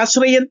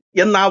നിരാശ്രയൻ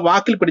എന്ന ആ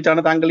വാക്കിൽ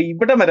പിടിച്ചാണ് താങ്കൾ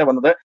ഇവിടെ വരെ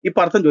വന്നത്. ഇപ്പൊ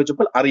അർത്ഥം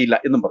ചോദിച്ചപ്പോൾ അറിയില്ല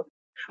എന്നും പറഞ്ഞു.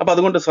 അപ്പൊ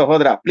അതുകൊണ്ട്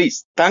സഹോദര പ്ലീസ്,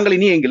 താങ്കൾ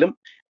ഇനിയെങ്കിലും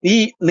ഈ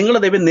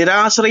നിങ്ങളുടെ ദൈവം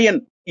നിരാശ്രയൻ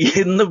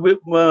എന്ന്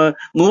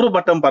 100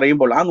 വട്ടം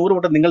പറയുമ്പോൾ ആ 100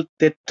 വട്ടം നിങ്ങൾ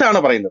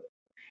തെറ്റാണ് പറയുന്നത്.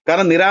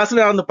 കാരണം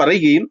നിരാശ്രയാണെന്ന്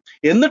പറയുകയും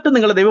എന്നിട്ട്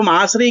നിങ്ങളുടെ ദൈവം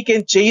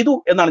ആശ്രയിക്കുകയും ചെയ്തു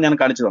എന്നാണ് ഞാൻ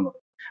കാണിച്ചു തന്നത്.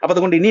 അപ്പൊ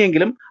അതുകൊണ്ട്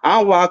ഇനിയെങ്കിലും ആ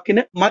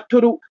വാക്കിന്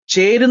മറ്റൊരു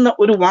ചേരുന്ന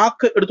ഒരു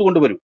വാക്ക്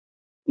എടുത്തുകൊണ്ടുവരൂ.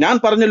 ഞാൻ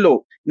പറഞ്ഞല്ലോ,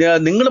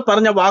 നിങ്ങൾ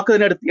പറഞ്ഞ വാക്ക്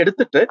തന്നെ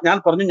എടുത്തിട്ട് ഞാൻ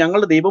പറഞ്ഞു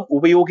ഞങ്ങളുടെ ദൈവം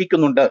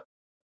ഉപയോഗിക്കുന്നുണ്ട്.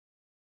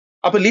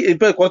 അപ്പൊ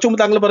ഇപ്പൊ കുറച്ചു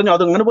മുമ്പ് താങ്കൾ പറഞ്ഞു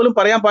അത് അങ്ങനെ പോലും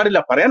പറയാൻ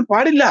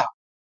പാടില്ല.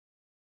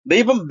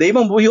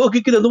 ദൈവം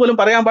ഉപയോഗിക്കുന്നു എന്ന് പോലും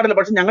പറയാൻ പാടില്ല.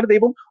 പക്ഷെ ഞങ്ങളുടെ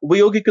ദൈവം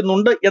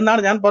ഉപയോഗിക്കുന്നുണ്ട്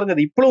എന്നാണ് ഞാൻ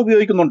പറഞ്ഞത്. ഇപ്പോഴും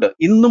ഉപയോഗിക്കുന്നുണ്ട്,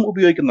 ഇന്നും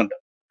ഉപയോഗിക്കുന്നുണ്ട്.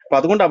 അപ്പൊ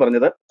അതുകൊണ്ടാണ്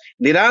പറഞ്ഞത്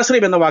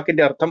നിരാശ്രയം എന്ന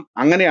വാക്കിന്റെ അർത്ഥം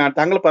അങ്ങനെയാണ്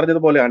താങ്കൾ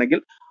പറഞ്ഞതുപോലെ ആണെങ്കിൽ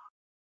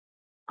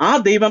ആ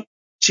ദൈവം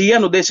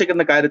ചെയ്യാൻ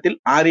ഉദ്ദേശിക്കുന്ന കാര്യത്തിൽ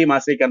ആരെയും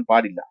ആശ്രയിക്കാൻ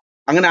പാടില്ല.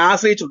 അങ്ങനെ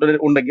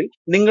ആശ്രയിച്ചിട്ടുണ്ടെങ്കിൽ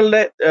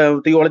നിങ്ങളുടെ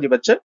തിയോളജി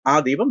വെച്ച് ആ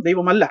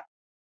ദൈവമല്ല.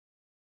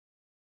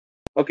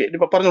 ഓക്കെ,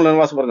 ഇപ്പൊ പറഞ്ഞോളൂ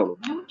നവാസ്, പറഞ്ഞോളൂ.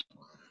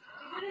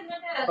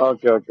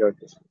 ഓക്കെ ഓക്കെ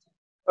ഓക്കെ,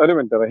 ഒരു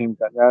മിനിറ്റ് റഹീം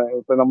ഖാൻ.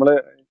 ഇപ്പൊ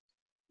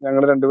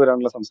ഞങ്ങൾ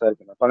രണ്ടുപേരാണല്ലോ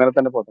സംസാരിക്കുന്നത്, അപ്പൊ അങ്ങനെ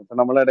തന്നെ പോട്ടെ. ഇപ്പൊ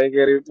നമ്മൾ ഇടയിൽ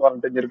കയറി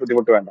പറഞ്ഞിട്ട് ഇനി ഒരു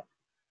ബുദ്ധിമുട്ട് വേണ്ട.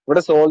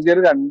 ഇവിടെ സോൾജിയർ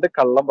 2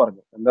 കള്ളം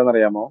പറഞ്ഞു.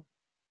 എന്താണെന്നറിയാമോ?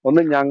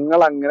 ഒന്ന്, ഞങ്ങൾ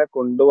അങ്ങനെ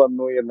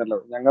കൊണ്ടുവന്നു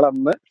എന്നുള്ളത്. ഞങ്ങൾ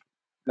അന്ന്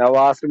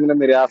നവാസ് ഇങ്ങനെ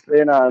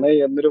നിരാശ്രയനാണ്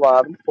എന്നൊരു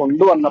വാദം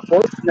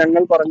കൊണ്ടുവന്നപ്പോൾ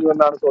ഞങ്ങൾ പറഞ്ഞു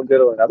എന്നാണ്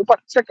സോൾജിയർ പറഞ്ഞത്. അത്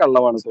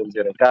പച്ചക്കള്ളമാണ്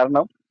സോൾജിയർ.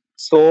 കാരണം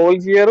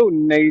സോൾജിയർ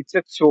ഉന്നയിച്ച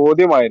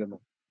ചോദ്യമായിരുന്നു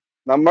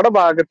നമ്മുടെ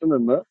ഭാഗത്ത്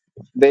നിന്ന്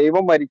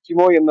ദൈവം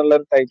മരിക്കുമോ എന്നുള്ള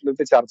ഒരു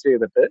ടൈറ്റിലിട്ട് ചർച്ച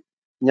ചെയ്തിട്ട്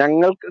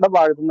ഞങ്ങളുടെ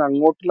ഭാഗത്ത് നിന്ന്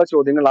അങ്ങോട്ടുള്ള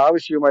ചോദ്യങ്ങൾ ആ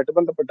വിഷയവുമായിട്ട്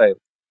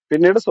ബന്ധപ്പെട്ടായിരുന്നു.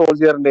 പിന്നീട്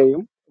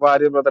സോൾജിയറിന്റെയും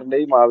വാര്യ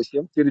ബ്രദറിന്റെയും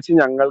ആവശ്യം തിരിച്ച്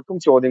ഞങ്ങൾക്കും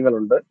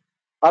ചോദ്യങ്ങളുണ്ട്,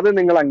 അത്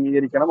നിങ്ങൾ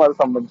അംഗീകരിക്കണം, അത്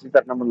സംബന്ധിച്ച്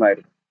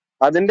തരണമെന്നായിരുന്നു.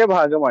 അതിന്റെ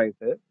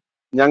ഭാഗമായിട്ട്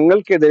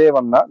ഞങ്ങൾക്കെതിരെ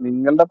വന്ന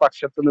നിങ്ങളുടെ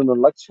പക്ഷത്തു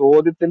നിന്നുള്ള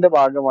ചോദ്യത്തിന്റെ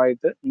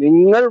ഭാഗമായിട്ട്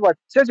നിങ്ങൾ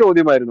വച്ച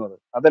ചോദ്യമായിരുന്നു അത്.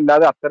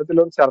 അതല്ലാതെ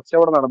അത്തരത്തിലൊരു ചർച്ച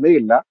അവിടെ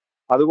നടന്നേയില്ല.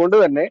 അതുകൊണ്ട്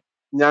തന്നെ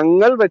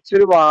ഞങ്ങൾ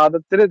വെച്ചൊരു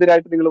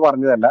വാദത്തിനെതിരായിട്ട് നിങ്ങൾ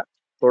പറഞ്ഞതല്ല,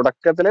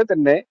 തുടക്കത്തിലെ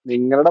തന്നെ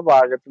നിങ്ങളുടെ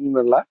ഭാഗത്തു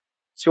നിന്നുള്ള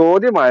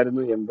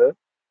ചോദ്യമായിരുന്നു എന്ത്?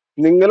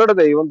 നിങ്ങളുടെ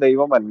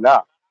ദൈവമല്ല.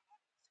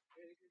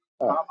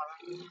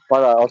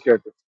 ഓക്കെ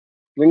ഓക്കെ,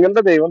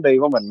 നിങ്ങളുടെ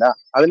ദൈവമല്ല.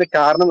 അതിന്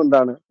കാരണം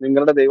എന്താണ്?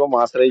 നിങ്ങളുടെ ദൈവം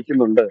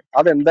ആശ്രയിക്കുന്നുണ്ട്.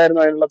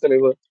 അതെന്തായിരുന്നു അതിനുള്ള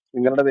തെളിവ്?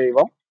 നിങ്ങളുടെ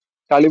ദൈവം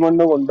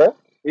കളിമണ്ണ് കൊണ്ട്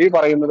ഈ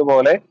പറയുന്നത്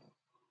പോലെ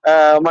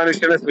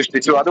മനുഷ്യനെ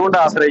സൃഷ്ടിച്ചു, അതുകൊണ്ട്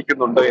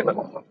ആശ്രയിക്കുന്നുണ്ട് എന്ന്.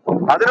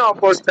 അതിന്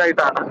ഓപ്പോസിറ്റ്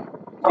ആയിട്ടാണ്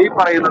ഈ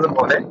പറയുന്നത്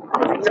പോലെ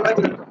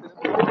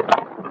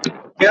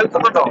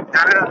കേൾക്കുന്നുണ്ടോ?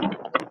 ഞാൻ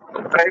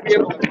ഡ്രൈവ്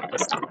ചെയ്യുന്നു.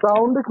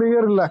 സൗണ്ട്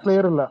ക്ലിയർ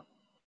ഇല്ല.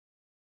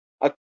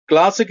 ആ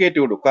ഗ്ലാസ് കയറ്റി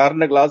വിടും,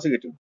 കാറിന്റെ ഗ്ലാസ്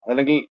കയറ്റി വിടും,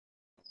 അല്ലെങ്കിൽ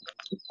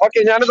ഓക്കെ,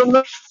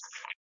 ഞാനിതൊന്ന്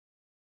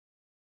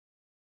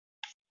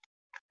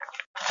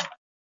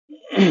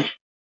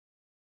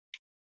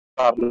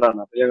കാറിലാണ്,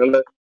 അപ്പൊ ഞങ്ങള്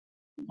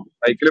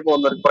ബൈക്കിൽ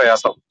പോകുന്ന ഒരു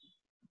പ്രയാസം.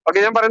 ഓക്കെ,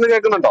 ഞാൻ പറയുന്നത്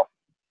കേൾക്കുന്നുണ്ടോ?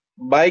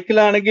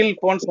 ബൈക്കിലാണെങ്കിൽ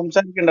ഫോൺ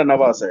സംസാരിക്കണ്ട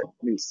നവാസെ,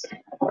 പ്ലീസ്.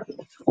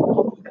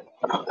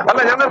 അല്ല,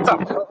 ഞാൻ നിർത്താം,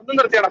 ഒന്ന്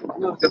നിർത്തിയണം.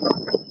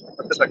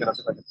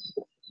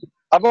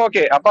 അപ്പൊ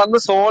ഓക്കെ, അപ്പൊ അന്ന്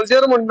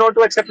സോൾജിയർ മുന്നോട്ട്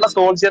വെച്ചിട്ടുള്ള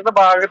സോൾജിയറിന്റെ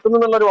ഭാഗത്തു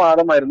നിന്നുള്ള ഒരു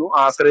വാദമായിരുന്നു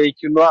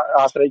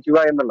ആശ്രയിക്കുക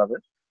എന്നുള്ളത്.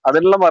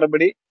 അതിനുള്ള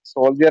മറുപടി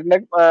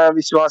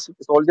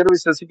സോൾജിയർ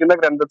വിശ്വസിക്കുന്ന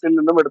ഗ്രന്ഥത്തിൽ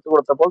നിന്നും എടുത്തു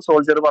കൊടുത്തപ്പോൾ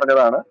സോൾജിയർ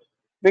പറഞ്ഞതാണ്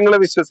നിങ്ങൾ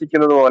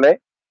വിശ്വസിക്കുന്നത് പോലെ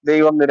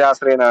ദൈവം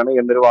നിരാശ്രയനാണ്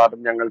എന്നൊരു വാദം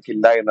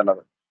ഞങ്ങൾക്കില്ല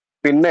എന്നുള്ളത്.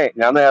 പിന്നെ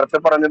ഞാൻ നേരത്തെ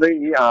പറഞ്ഞത്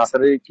ഈ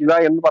ആശ്രയിക്കുക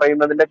എന്ന്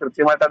പറയുന്നതിന്റെ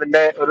കൃത്യമായിട്ട്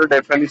അതിന്റെ ഒരു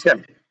ഡെഫിനിഷൻ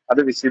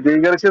അത്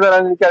വിശദീകരിച്ച്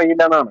തരാൻ എനിക്ക്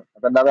അറിയില്ല എന്നാണ്.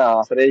 അതല്ലാതെ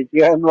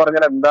ആശ്രയിക്കുക എന്ന്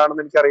പറഞ്ഞാൽ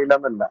എന്താണെന്ന് എനിക്ക് അറിയില്ല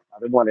എന്നല്ല.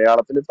 അത്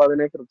മലയാളത്തിൽ ഇപ്പൊ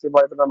അതിനെ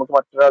കൃത്യമായിട്ട് നമുക്ക്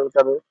മറ്റൊരാൾക്ക്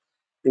അത്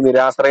ഈ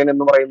നിരാശ്രയൻ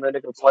എന്ന്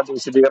പറയുന്നതിന്റെ കൃത്യമായിട്ട്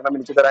വിശദീകരണം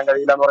എനിക്ക് തരാൻ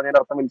കഴിയില്ല എന്ന്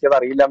പറഞ്ഞതിന്റെ അർത്ഥം എനിക്കത്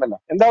അറിയില്ല എന്നല്ല.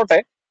 എന്താവട്ടെ,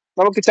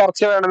 നമുക്ക്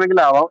ചർച്ച വേണമെങ്കിൽ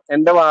ആവാം.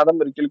 എന്റെ വാദം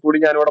ഒരിക്കൽ കൂടി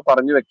ഞാനിവിടെ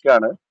പറഞ്ഞു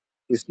വെക്കുകയാണ്.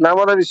 ഇസ്ലാം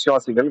മത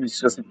വിശ്വാസികൾ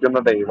വിശ്വസിക്കുന്ന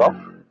ദൈവം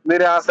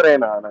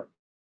നിരാശ്രയനാണ്.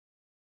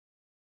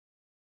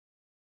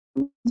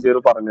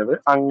 പറഞ്ഞത്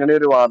അങ്ങനെ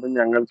ഒരു വാദം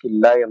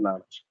ഞങ്ങൾക്കില്ല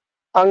എന്നാണ്.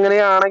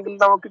 അങ്ങനെയാണെങ്കിൽ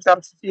നമുക്ക്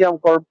ചർച്ച ചെയ്യാം,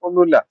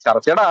 കുഴപ്പമൊന്നുമില്ല.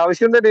 ചർച്ചയുടെ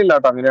ആവശ്യം തന്നെ ഇല്ല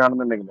കേട്ടോ.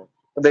 അങ്ങനെയാണെന്നുണ്ടെങ്കിൽ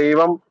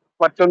ദൈവം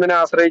മറ്റൊന്നിനെ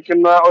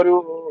ആശ്രയിക്കുന്ന ഒരു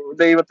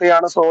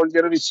ദൈവത്തെയാണ്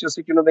സോൾജർ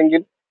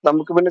വിശ്വസിക്കുന്നതെങ്കിൽ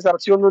നമുക്ക് പിന്നെ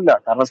ചർച്ചയൊന്നുമില്ല.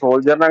 കാരണം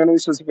സോൾജറിനെ അങ്ങനെ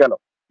വിശ്വസിക്കാലോ.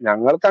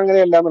 ഞങ്ങൾക്ക്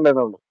അങ്ങനെയല്ല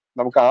എന്നുള്ളതേ ഉള്ളൂ.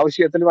 നമുക്ക് ആ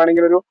വിഷയത്തിൽ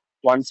വേണമെങ്കിൽ ഒരു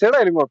വൺ സൈഡ്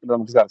ആയാലും കുഴപ്പമില്ല,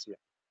 നമുക്ക് ചർച്ച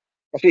ചെയ്യാം.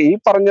 പക്ഷെ ഈ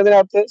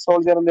പറഞ്ഞതിനകത്ത്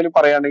സോൾജർ എന്തെങ്കിലും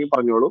പറയുകയാണെങ്കിൽ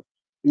പറഞ്ഞോളൂ.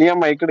 ഇനി ഞാൻ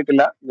മൈക്ക്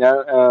എടുക്കില്ല, ഞാൻ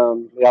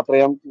യാത്ര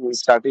ചെയ്യാൻ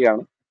സ്റ്റാർട്ട്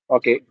ചെയ്യാണ്.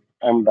 Okay,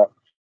 I M done.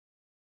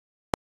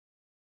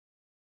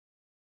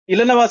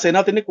 ഇല്ല നവാസ്,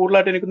 ഇതിനകത്ത്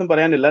കൂടുതലായിട്ട് എനിക്കൊന്നും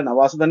പറയാനില്ല.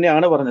 നവാസ്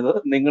തന്നെയാണ് പറഞ്ഞത്.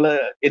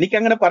 എനിക്ക്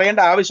അങ്ങനെ പറയേണ്ട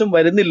ആവശ്യം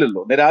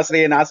വരുന്നില്ലല്ലോ.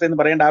 നിരാശ്രയൻ ആശ്രയം എന്ന്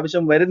പറയേണ്ട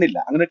ആവശ്യം വരുന്നില്ല.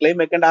 അങ്ങനെ ക്ലെയിം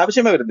വെക്കേണ്ട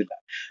ആവശ്യമേ വരുന്നില്ല.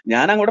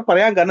 ഞാൻ അങ്ങോട്ട്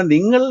പറയാൻ കാരണം,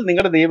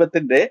 നിങ്ങളുടെ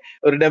ദൈവത്തിന്റെ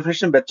ഒരു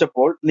ഡെഫിനിഷൻ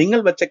വെച്ചപ്പോൾ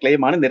നിങ്ങൾ വെച്ച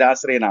ക്ലെയിമാണ്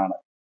നിരാശ്രയനാണ്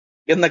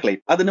എന്ന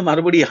ക്ലെയിം. അതിന്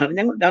മറുപടിയാണ്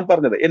ഞാൻ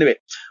പറഞ്ഞത്. Anyway,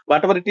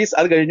 what ever it is,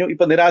 അത് കഴിഞ്ഞു.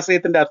 ഇപ്പൊ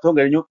നിരാശ്രയത്തിന്റെ അർത്ഥവും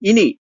കഴിഞ്ഞു.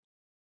 ഇനി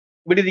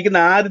ഇവിടെ ഇരിക്കുന്ന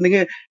ആര്,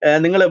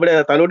 നിങ്ങൾ ഇവിടെ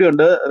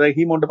തലോടിയുണ്ട്,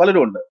 റഹീമുണ്ട്,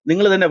 പലരും ഉണ്ട്.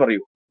 നിങ്ങൾ തന്നെ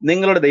പറയൂ,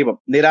 നിങ്ങളുടെ ദൈവം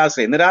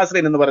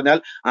നിരാശ്രയൻ എന്ന് പറഞ്ഞാൽ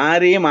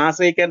ആരെയും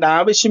ആശ്രയിക്കേണ്ട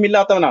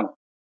ആവശ്യമില്ലാത്തവനാണ്.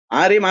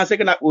 ആരെയും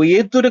ആശ്രയിക്കേണ്ട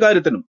ഏതൊരു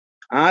കാര്യത്തിനും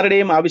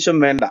ആരുടെയും ആവശ്യം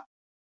വേണ്ട,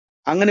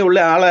 അങ്ങനെയുള്ള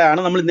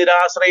ആളെയാണ് നമ്മൾ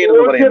നിരാശ്രയൻ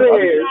എന്ന് പറയുന്നത്.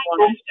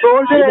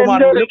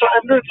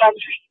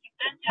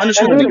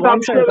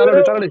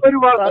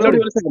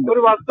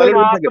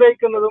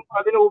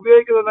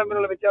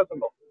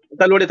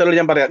 തലോടി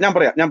ഞാൻ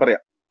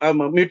പറയാം.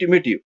 മ്യൂട്ട്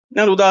ചെയ്യൂ.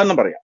 ഞാൻ ഉദാഹരണം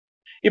പറയാം.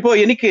 ഇപ്പൊ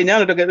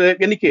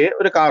എനിക്ക്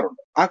ഒരു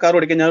കാറുണ്ട്. ആ കാർ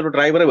ഓടിക്കാൻ ഞാൻ ഒരു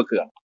ഡ്രൈവറെ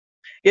വെക്കുകയാണ്.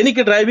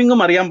 എനിക്ക് ഡ്രൈവിംഗും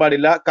അറിയാൻ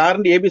പാടില്ല,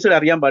 കാറിന്റെ ABCD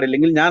അറിയാൻ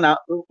പാടില്ലെങ്കിൽ ഞാൻ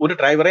ഒരു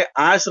ഡ്രൈവറെ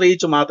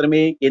ആശ്രയിച്ച്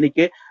മാത്രമേ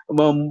എനിക്ക്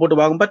മുമ്പോട്ട്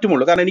പോകാൻ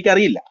പറ്റുമുള്ളൂ. കാരണം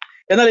എനിക്കറിയില്ല.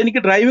 എന്നാൽ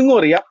എനിക്ക് ഡ്രൈവിംഗും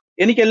അറിയാം,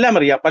 എനിക്കെല്ലാം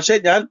അറിയാം. പക്ഷെ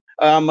ഞാൻ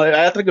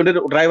യാത്രയ്ക്ക് ഒരു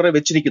ഡ്രൈവറെ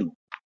വെച്ചിരിക്കുന്നു.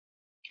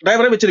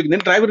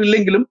 ഡ്രൈവർ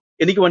ഇല്ലെങ്കിലും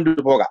എനിക്ക്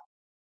വണ്ടി പോകാം.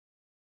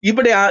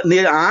 ഇവിടെ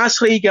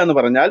ആശ്രയിക്കുക എന്ന്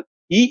പറഞ്ഞാൽ,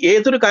 ഈ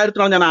ഏതൊരു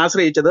കാര്യത്തിനാണ് ഞാൻ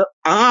ആശ്രയിച്ചത്,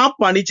 ആ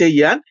പണി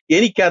ചെയ്യാൻ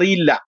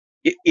എനിക്കറിയില്ല.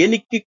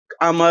 എനിക്ക്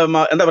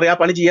എന്താ പറയാ,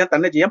 പണി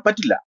തന്നെ ചെയ്യാൻ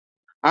പറ്റില്ല.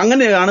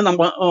 അങ്ങനെയാണ്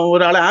നമ്മൾ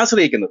ഒരാളെ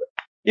ആശ്രയിക്കുന്നത്.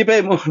 ഇപ്പൊ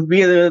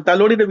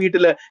തലോടിയുടെ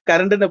വീട്ടില്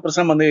കറണ്ടിന്റെ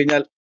പ്രശ്നം വന്നു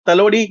കഴിഞ്ഞാൽ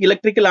തലോടി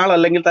ഇലക്ട്രിക്കൽ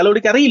ആളല്ലെങ്കിൽ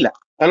തലോടിക്ക് അറിയില്ല.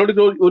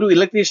 തലോടിക്ക് ഒരു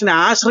ഇലക്ട്രീഷ്യനെ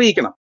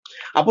ആശ്രയിക്കണം.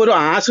 അപ്പൊ ഒരു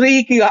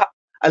ആശ്രയിക്കുക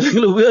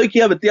അല്ലെങ്കിൽ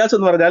ഉപയോഗിക്കുക വ്യത്യാസം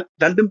എന്ന് പറഞ്ഞാൽ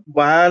രണ്ടും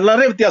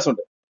വളരെ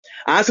വ്യത്യാസമുണ്ട്.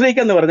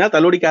 ആശ്രയിക്കുക എന്ന് പറഞ്ഞാൽ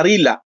തലോടിക്ക്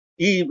അറിയില്ല,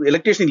 ഈ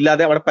ഇലക്ട്രീഷ്യൻ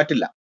ഇല്ലാതെ അവിടെ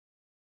പറ്റില്ല.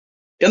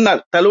 എന്നാൽ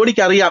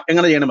തലോടിക്ക് അറിയാം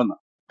എങ്ങനെ ചെയ്യണമെന്ന്.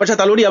 പക്ഷെ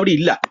തലോടി അവിടെ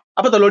ഇല്ല.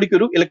 അപ്പൊ തലോടിക്ക്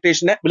ഒരു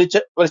ഇലക്ട്രീഷ്യനെ വിളിച്ച്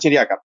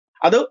ശരിയാക്കാം.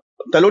 അത്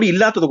തലോടി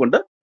ഇല്ലാത്തത് കൊണ്ട്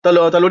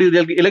തലോടി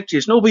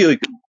ഇലക്ട്രീഷ്യനെ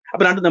ഉപയോഗിക്കുന്നു.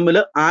 അപ്പൊ രണ്ടും തമ്മിൽ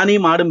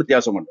ആനയും ആടും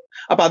വ്യത്യാസമുണ്ട്.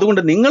 അപ്പൊ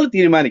അതുകൊണ്ട് നിങ്ങൾ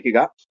തീരുമാനിക്കുക,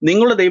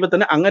 നിങ്ങളുടെ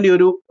ദൈവത്തിന് അങ്ങനെ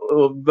ഒരു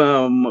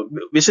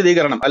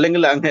വിശദീകരണം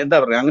അല്ലെങ്കിൽ എന്താ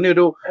പറയാ, അങ്ങനെ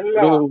ഒരു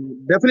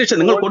ഡെഫിനിഷൻ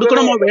നിങ്ങൾ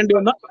കൊടുക്കണമോ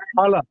വേണ്ടിയെന്ന്.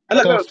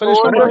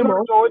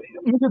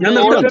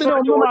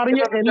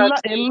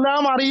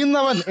 എല്ലാം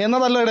അറിയുന്നവൻ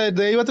എന്നതല്ലേ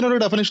ദൈവത്തിനൊരു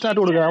ഡെഫിനിഷൻ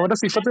ആയിട്ട് കൊടുക്കുക. അവരുടെ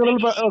സിഫത്തുകളിൽ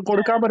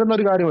കൊടുക്കാൻ പറ്റുന്ന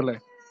ഒരു കാര്യമല്ലേ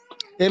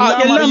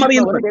എല്ലാം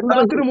അറിയുന്നവൻ,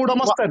 എല്ലാത്തിനും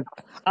ഉടമസ്ഥൻ,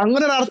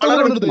 അങ്ങനെ ഒരു അർത്ഥം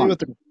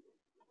ദൈവത്തിന്.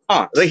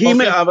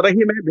 റഹീമെ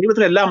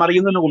ദൈവത്തിന് എല്ലാം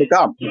അറിയുന്നതിന്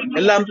കൊടുക്കാം,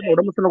 എല്ലാത്തിനും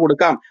ഉടമസ്ഥന്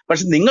കൊടുക്കാം.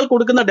 പക്ഷെ നിങ്ങൾ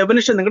കൊടുക്കുന്ന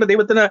ഡെഫിനിഷൻ നിങ്ങളുടെ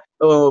ദൈവത്തിന്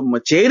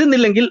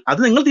ചേരുന്നില്ലെങ്കിൽ അത്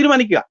നിങ്ങൾ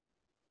തീരുമാനിക്കുക.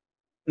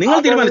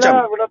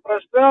 ഇവിടെ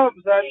പ്രശ്നം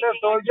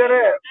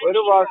സോൾജറെ,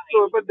 ഒരു വസ്തു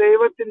ഇപ്പൊ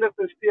ദൈവത്തിന്റെ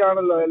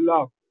സൃഷ്ടിയാണല്ലോ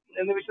എല്ലാം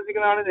എന്ന്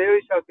വിശ്വസിക്കുന്നതാണ്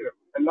ദൈവവിശ്വാസികൾ.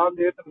 എല്ലാം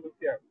ദൈവത്തിന്റെ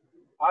സൃഷ്ടിയാണ്.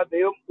 ആ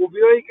ദൈവം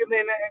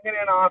ഉപയോഗിക്കുന്നതിനെ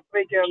എങ്ങനെയാണ്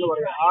ആശ്രയിക്കുക എന്ന്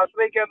പറയാം.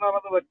 ആശ്രയിക്കുക എന്ന്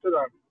പറയുന്നത്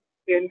മറ്റൊരാണ്.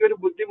 എനിക്കൊരു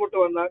ബുദ്ധിമുട്ട്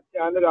വന്നാൽ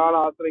ഞാനൊരാളെ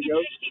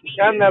ആശ്രയിക്കാം.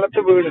 ഞാൻ നിലത്ത്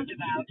വീണ്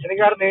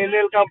എനിക്കവിടെ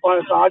എഴുന്നേൽക്കാൻ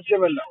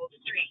സാധ്യമല്ല.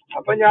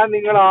 അപ്പൊ ഞാൻ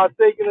നിങ്ങളെ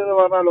ആശ്രയിക്കുന്നതെന്ന്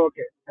പറഞ്ഞാൽ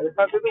ഓക്കെ.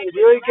 അതിനകത്ത്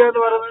ഉപയോഗിക്കുക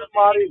എന്ന് പറയുന്നത്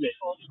മാറിയില്ലേ?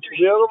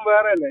 ഉപയോഗം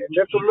വേറെ അല്ലേ?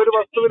 എന്റെ അടുത്തുള്ളൊരു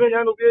വസ്തുവിനെ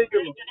ഞാൻ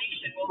ഉപയോഗിക്കുന്നു.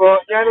 ഇപ്പൊ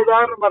ഞാൻ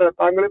ഉദാഹരണം പറയാം.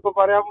 താങ്കളിപ്പോ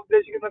പറയാൻ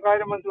ഉദ്ദേശിക്കുന്ന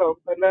കാര്യം മനസ്സിലാവും.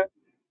 തന്നെ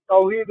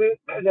തൗഹീദ്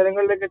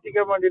ജനങ്ങളിലേക്ക്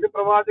എത്തിക്കാൻ വേണ്ടിയിട്ട്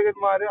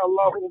പ്രവാചകന്മാരെ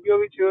അള്ളാഹു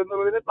ഉപയോഗിച്ചു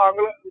എന്നുള്ളതിന്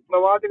താങ്കൾ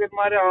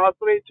പ്രവാചകന്മാരെ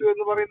ആശ്രയിച്ചു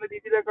എന്ന് പറയുന്ന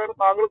രീതിയിലേക്കാണ്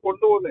താങ്കൾ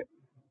കൊണ്ടുപോകുന്നത്.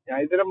 ഞാൻ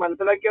ഇതിനെ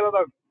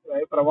മനസ്സിലാക്കിയതാണ്.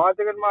 അതായത്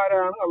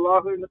പ്രവാചകന്മാരാണ്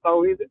അള്ളാഹുവിന്റെ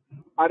തൗഹീദ്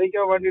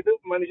അറിയിക്കാൻ വേണ്ടിയിട്ട്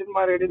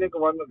മനുഷ്യന്മാരുടെ ഇടയിലേക്ക്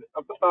വന്നത്.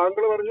 അപ്പൊ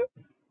താങ്കൾ പറഞ്ഞു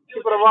ഈ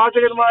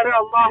പ്രവാചകന്മാരെ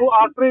അള്ളാഹു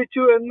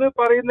ആശ്രയിച്ചു എന്ന്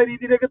പറയുന്ന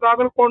രീതിയിലേക്ക്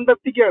താങ്കൾ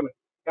കൊണ്ടെത്തിക്കുകയാണ്.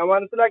 ഞാൻ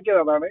മനസ്സിലാക്കിയത്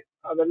അതാണ്.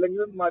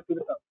 അതല്ലെങ്കിൽ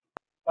മാറ്റിയെടുക്കാം.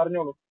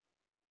 പറഞ്ഞോളൂ.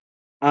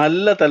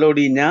 അല്ല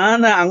തലോടി, ഞാൻ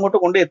അങ്ങോട്ട്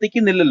കൊണ്ട്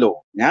എത്തിക്കുന്നില്ലല്ലോ.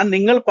 ഞാൻ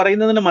നിങ്ങൾ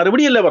പറയുന്നതിന്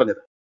മറുപടിയല്ല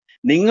പറഞ്ഞത്.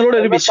 നിങ്ങളുടെ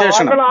ഒരു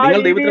വിശേഷണം, നിങ്ങൾ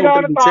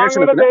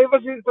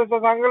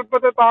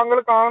സങ്കല്പത്തെ താങ്കൾ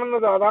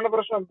കാണുന്നത്, അതാണ്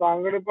പ്രശ്നം.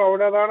 താങ്കൾ ഇപ്പൊ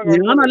അവിടെ അതാണ്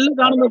ഞാനല്ല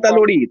കാണുന്നത്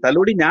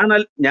തലോടി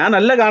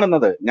ഞാനല്ല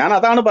കാണുന്നത്. ഞാൻ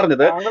അതാണ്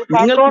പറഞ്ഞത്.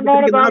 നിങ്ങൾ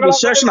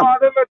വിശേഷണം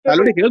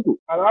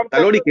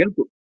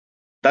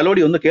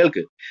തലോടി ഒന്ന്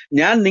കേൾക്ക്.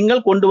 ഞാൻ നിങ്ങൾ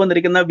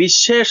കൊണ്ടുവന്നിരിക്കുന്ന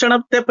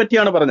വിശേഷണത്തെ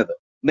പറ്റിയാണ് പറഞ്ഞത്.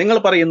 നിങ്ങൾ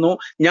പറയുന്നു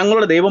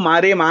ഞങ്ങളുടെ ദൈവം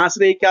ആരെയും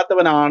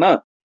ആശ്രയിക്കാത്തവനാണ്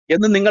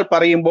എന്ന് നിങ്ങൾ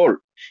പറയുമ്പോൾ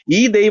ഈ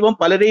ദൈവം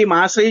പലരെയും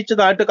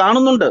ആശ്രയിച്ചതായിട്ട്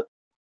കാണുന്നുണ്ട്.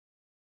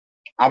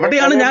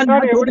 അവിടെയാണ് ഞാൻ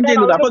ചോദ്യം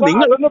ചെയ്യുന്നത്. അപ്പൊ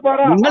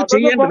നിങ്ങൾ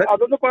ചെയ്യേണ്ടത്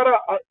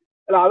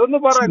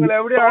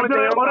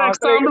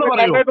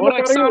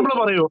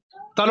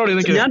തലോടി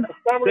നിക്ക്. ഞാൻ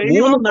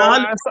ദൈവം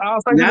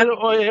 3-4 ഞാൻ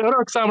ഓരോ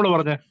എക്സാമ്പിൾ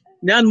പറഞ്ഞേ.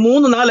 ഞാൻ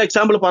 3-4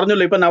 എക്സാമ്പിൾ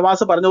പറഞ്ഞല്ലോ. ഇപ്പൊ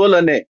നവാസ് പറഞ്ഞ പോലെ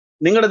തന്നെ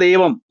നിങ്ങളുടെ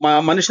ദൈവം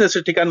മനുഷ്യനെ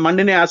സൃഷ്ടിക്കാൻ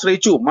മണ്ണിനെ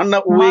ആശ്രയിച്ചു, മണ്ണ്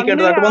മണ്ണിനെ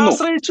ഉപയോഗിക്കേണ്ടതായിട്ട് വന്നു.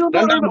 ആശ്രയിച്ചു എന്ന്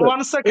പറയുന്നത് രണ്ടാമത്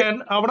 1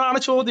 സെക്കൻഡ്, അവിടാണ്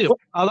ചോദ്യം.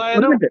 അതായത്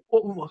ഒരു മിനിറ്റ്.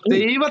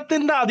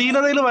 ദൈവത്തിന്റെ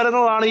അധീനതയിൽ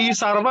വരുന്നതാണ് ഈ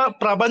സർവ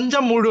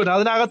പ്രപഞ്ചം മുഴുവൻ.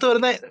 അതിനകത്ത്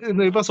വരുന്ന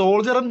ഇപ്പൊ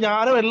സോൾജറും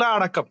ഞാനും എല്ലാം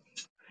അടക്കം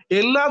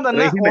എല്ലാം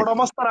തന്നെ റഹീമെ,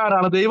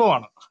 ഉടമസ്ഥനാരാണ്?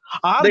 ദൈവമാണ്.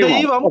 ആ ദൈവമാണ്.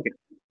 ദൈവം ഓക്കെ,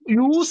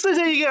 യൂസ്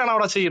ചെയ്യുകയാണ്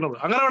അവിടെ ചെയ്യുന്നത്.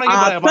 അങ്ങനെ വേണമെങ്കിൽ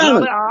പറയാം. അതാണ്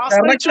അല്ലാതെ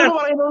ആശ്രയിച്ചു കറക്റ്റ് എന്ന്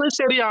പറയുന്നത്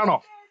ശരിയാണോ?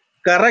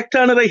 കറക്റ്റ്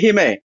ആണ്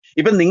റഹീമെ.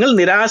 ഇപ്പൊ നിങ്ങൾ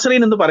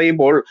നിരാശ്രയൻ എന്ന്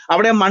പറയുമ്പോൾ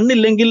അവിടെ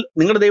മണ്ണില്ലെങ്കിൽ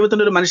നിങ്ങളുടെ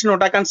ദൈവത്തിന് ഒരു മനുഷ്യനെ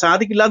ഉണ്ടാക്കാൻ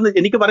സാധിക്കില്ല എന്ന്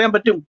എനിക്ക് പറയാൻ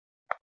പറ്റും.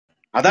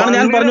 അതാണ്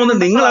ഞാൻ മണ്ണിനെ പറഞ്ഞു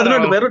വന്നത്. നിങ്ങൾ അതിനോട്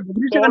ഉണ്ടാക്കിയതാരാണ്? വേറെ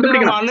ഡെഫിനിഷൻ സോൾജർ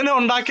കണ്ടുപിടിക്കണം. മണ്ണിനെ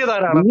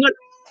ഉണ്ടാക്കിയതാരാണ്? നിങ്ങൾ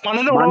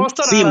മണ്ണിന്റെ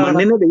ഉടമസ്ഥനാരാണ്?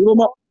 മണ്ണിനെ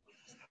ദൈവമോ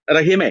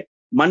റഹീമെ,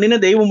 മണ്ണിനെ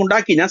ദൈവം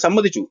ഉണ്ടാക്കി, ഞാൻ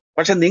സമ്മതിച്ചു.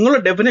 പക്ഷെ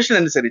നിങ്ങളുടെ ഡെഫിനേഷൻ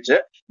അനുസരിച്ച്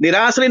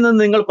നിരാശ്രയം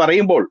എന്ന് നിങ്ങൾ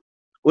പറയുമ്പോൾ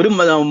ഒരു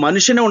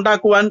മനുഷ്യനെ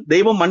ഉണ്ടാക്കുവാൻ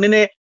ദൈവം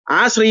മണ്ണിനെ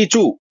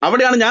ആശ്രയിച്ചു.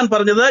 അവിടെയാണ് ഞാൻ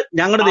പറഞ്ഞത്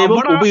ഞങ്ങളുടെ ദൈവം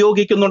അവിടെ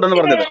ഉപയോഗിക്കുന്നുണ്ടെന്ന്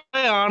പറഞ്ഞത്.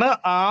 ആണ്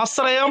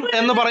ആശ്രയം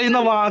എന്ന് പറയുന്ന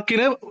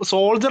വാക്കിന്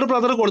സോൾജർ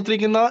ബ്രദർ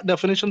കൊടുത്തിരിക്കുന്ന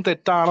ഡെഫിനിഷൻ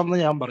തെറ്റാണെന്ന്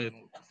ഞാൻ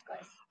പറയുന്നു.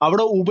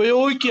 അവിടെ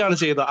ഉപയോഗിക്കുകയാണ്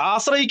ചെയ്തത്.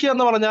 ആശ്രയിക്കുക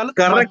എന്ന് പറഞ്ഞാൽ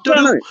കറക്റ്റ്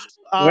മറ്റൊരു ആണ്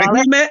ആളെ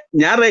റഹീമെ.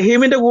 ഞാൻ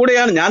റഹീമിന്റെ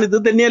കൂടെയാണ്. ഞാൻ ഇത്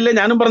തന്നെയല്ലേ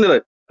ഞാനും പറഞ്ഞത്,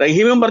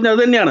 റഹീമും പറഞ്ഞത്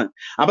അത് തന്നെയാണ്.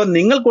 അപ്പൊ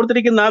നിങ്ങൾ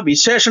കൊടുത്തിരിക്കുന്ന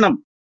വിശേഷണം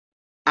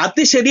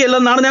അത്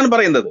ശരിയല്ലെന്നാണ് ഞാൻ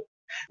പറയുന്നത്.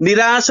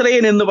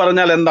 നിരാശ്രയൻ എന്ന്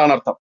പറഞ്ഞാൽ എന്താണ്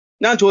അർത്ഥം?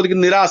 ഞാൻ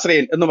ചോദിക്കുന്നു,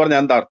 നിരാശ്രയൻ എന്ന്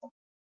പറഞ്ഞാൽ എന്താ അർത്ഥം?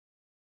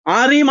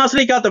 ആരെയും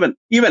ആശ്രയിക്കാത്തവൻ.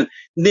 ഈവൻ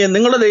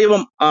നിങ്ങളുടെ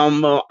ദൈവം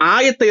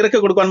ആയത്തെ ഇറക്കി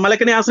കൊടുക്കാൻ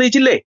മലക്കിനെ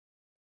ആശ്രയിച്ചില്ലേ?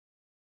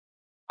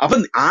 അപ്പൊ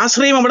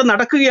ആശ്രയം അവിടെ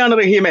നടക്കുകയാണ്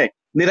റഹീമെ.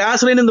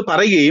 നിരാശ്രയൻ എന്ന്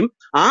പറയുകയും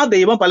ആ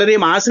ദൈവം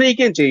പലരെയും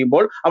ആശ്രയിക്കുകയും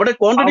ചെയ്യുമ്പോൾ അവിടെ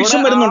കോൺട്രഡിക്ഷൻ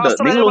അവിടെ വരുന്നുണ്ട്.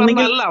 നിങ്ങൾ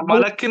ഒന്നെങ്കിൽ ആശ്രയമല്ല,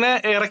 മലക്കിനെ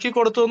ഇറക്കി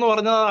കൊടുത്തു എന്ന്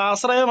പറഞ്ഞത്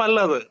ആശ്രയമല്ല,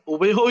 അത്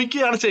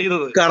ഉപയോഗിക്കുകയാണ്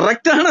ചെയ്തത്.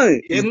 കറക്റ്റ് ആണ്.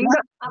 എന്റെ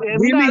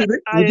റഹീമെ, എന്റെ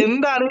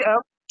എന്റെ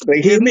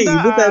റഹീമെ, എന്റെ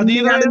ഇത്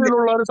തന്നെയാണ്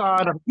അധീനതയിലുള്ള ഒരു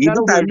സാധനം ഞാൻ ഇത്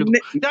ഉപയോഗിക്കുന്നു. തന്നെ.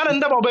 ഞാൻ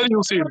എന്റെ മൊബൈൽ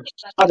യൂസ് ചെയ്യുന്നു,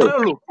 അതെ, അത്രേ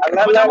ഉള്ളൂ. അല്ല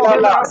അപ്പൊ അല്ല ഞാൻ അല്ല മൊബൈലിൽ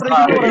അല്ല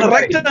ആശ്രയിക്കുന്നു പറയുന്നത്.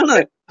 കറക്റ്റ് ആണ്.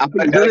 അപ്പൊ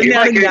ഇത് റഹീമ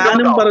തന്നെയാണ്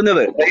ഞാനും കേൾക്കുന്നുണ്ടോ?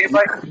 പറഞ്ഞത്. റഹീമ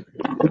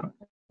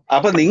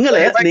അപ്പൊ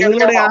നിങ്ങള് റഹീമ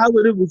നിങ്ങളുടെ കേൾക്കാമോ? ആ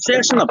ഒരു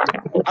വിശേഷണം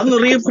അന്ന്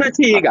റീഫ്രഷ്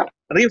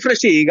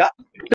ചെയ്യുക.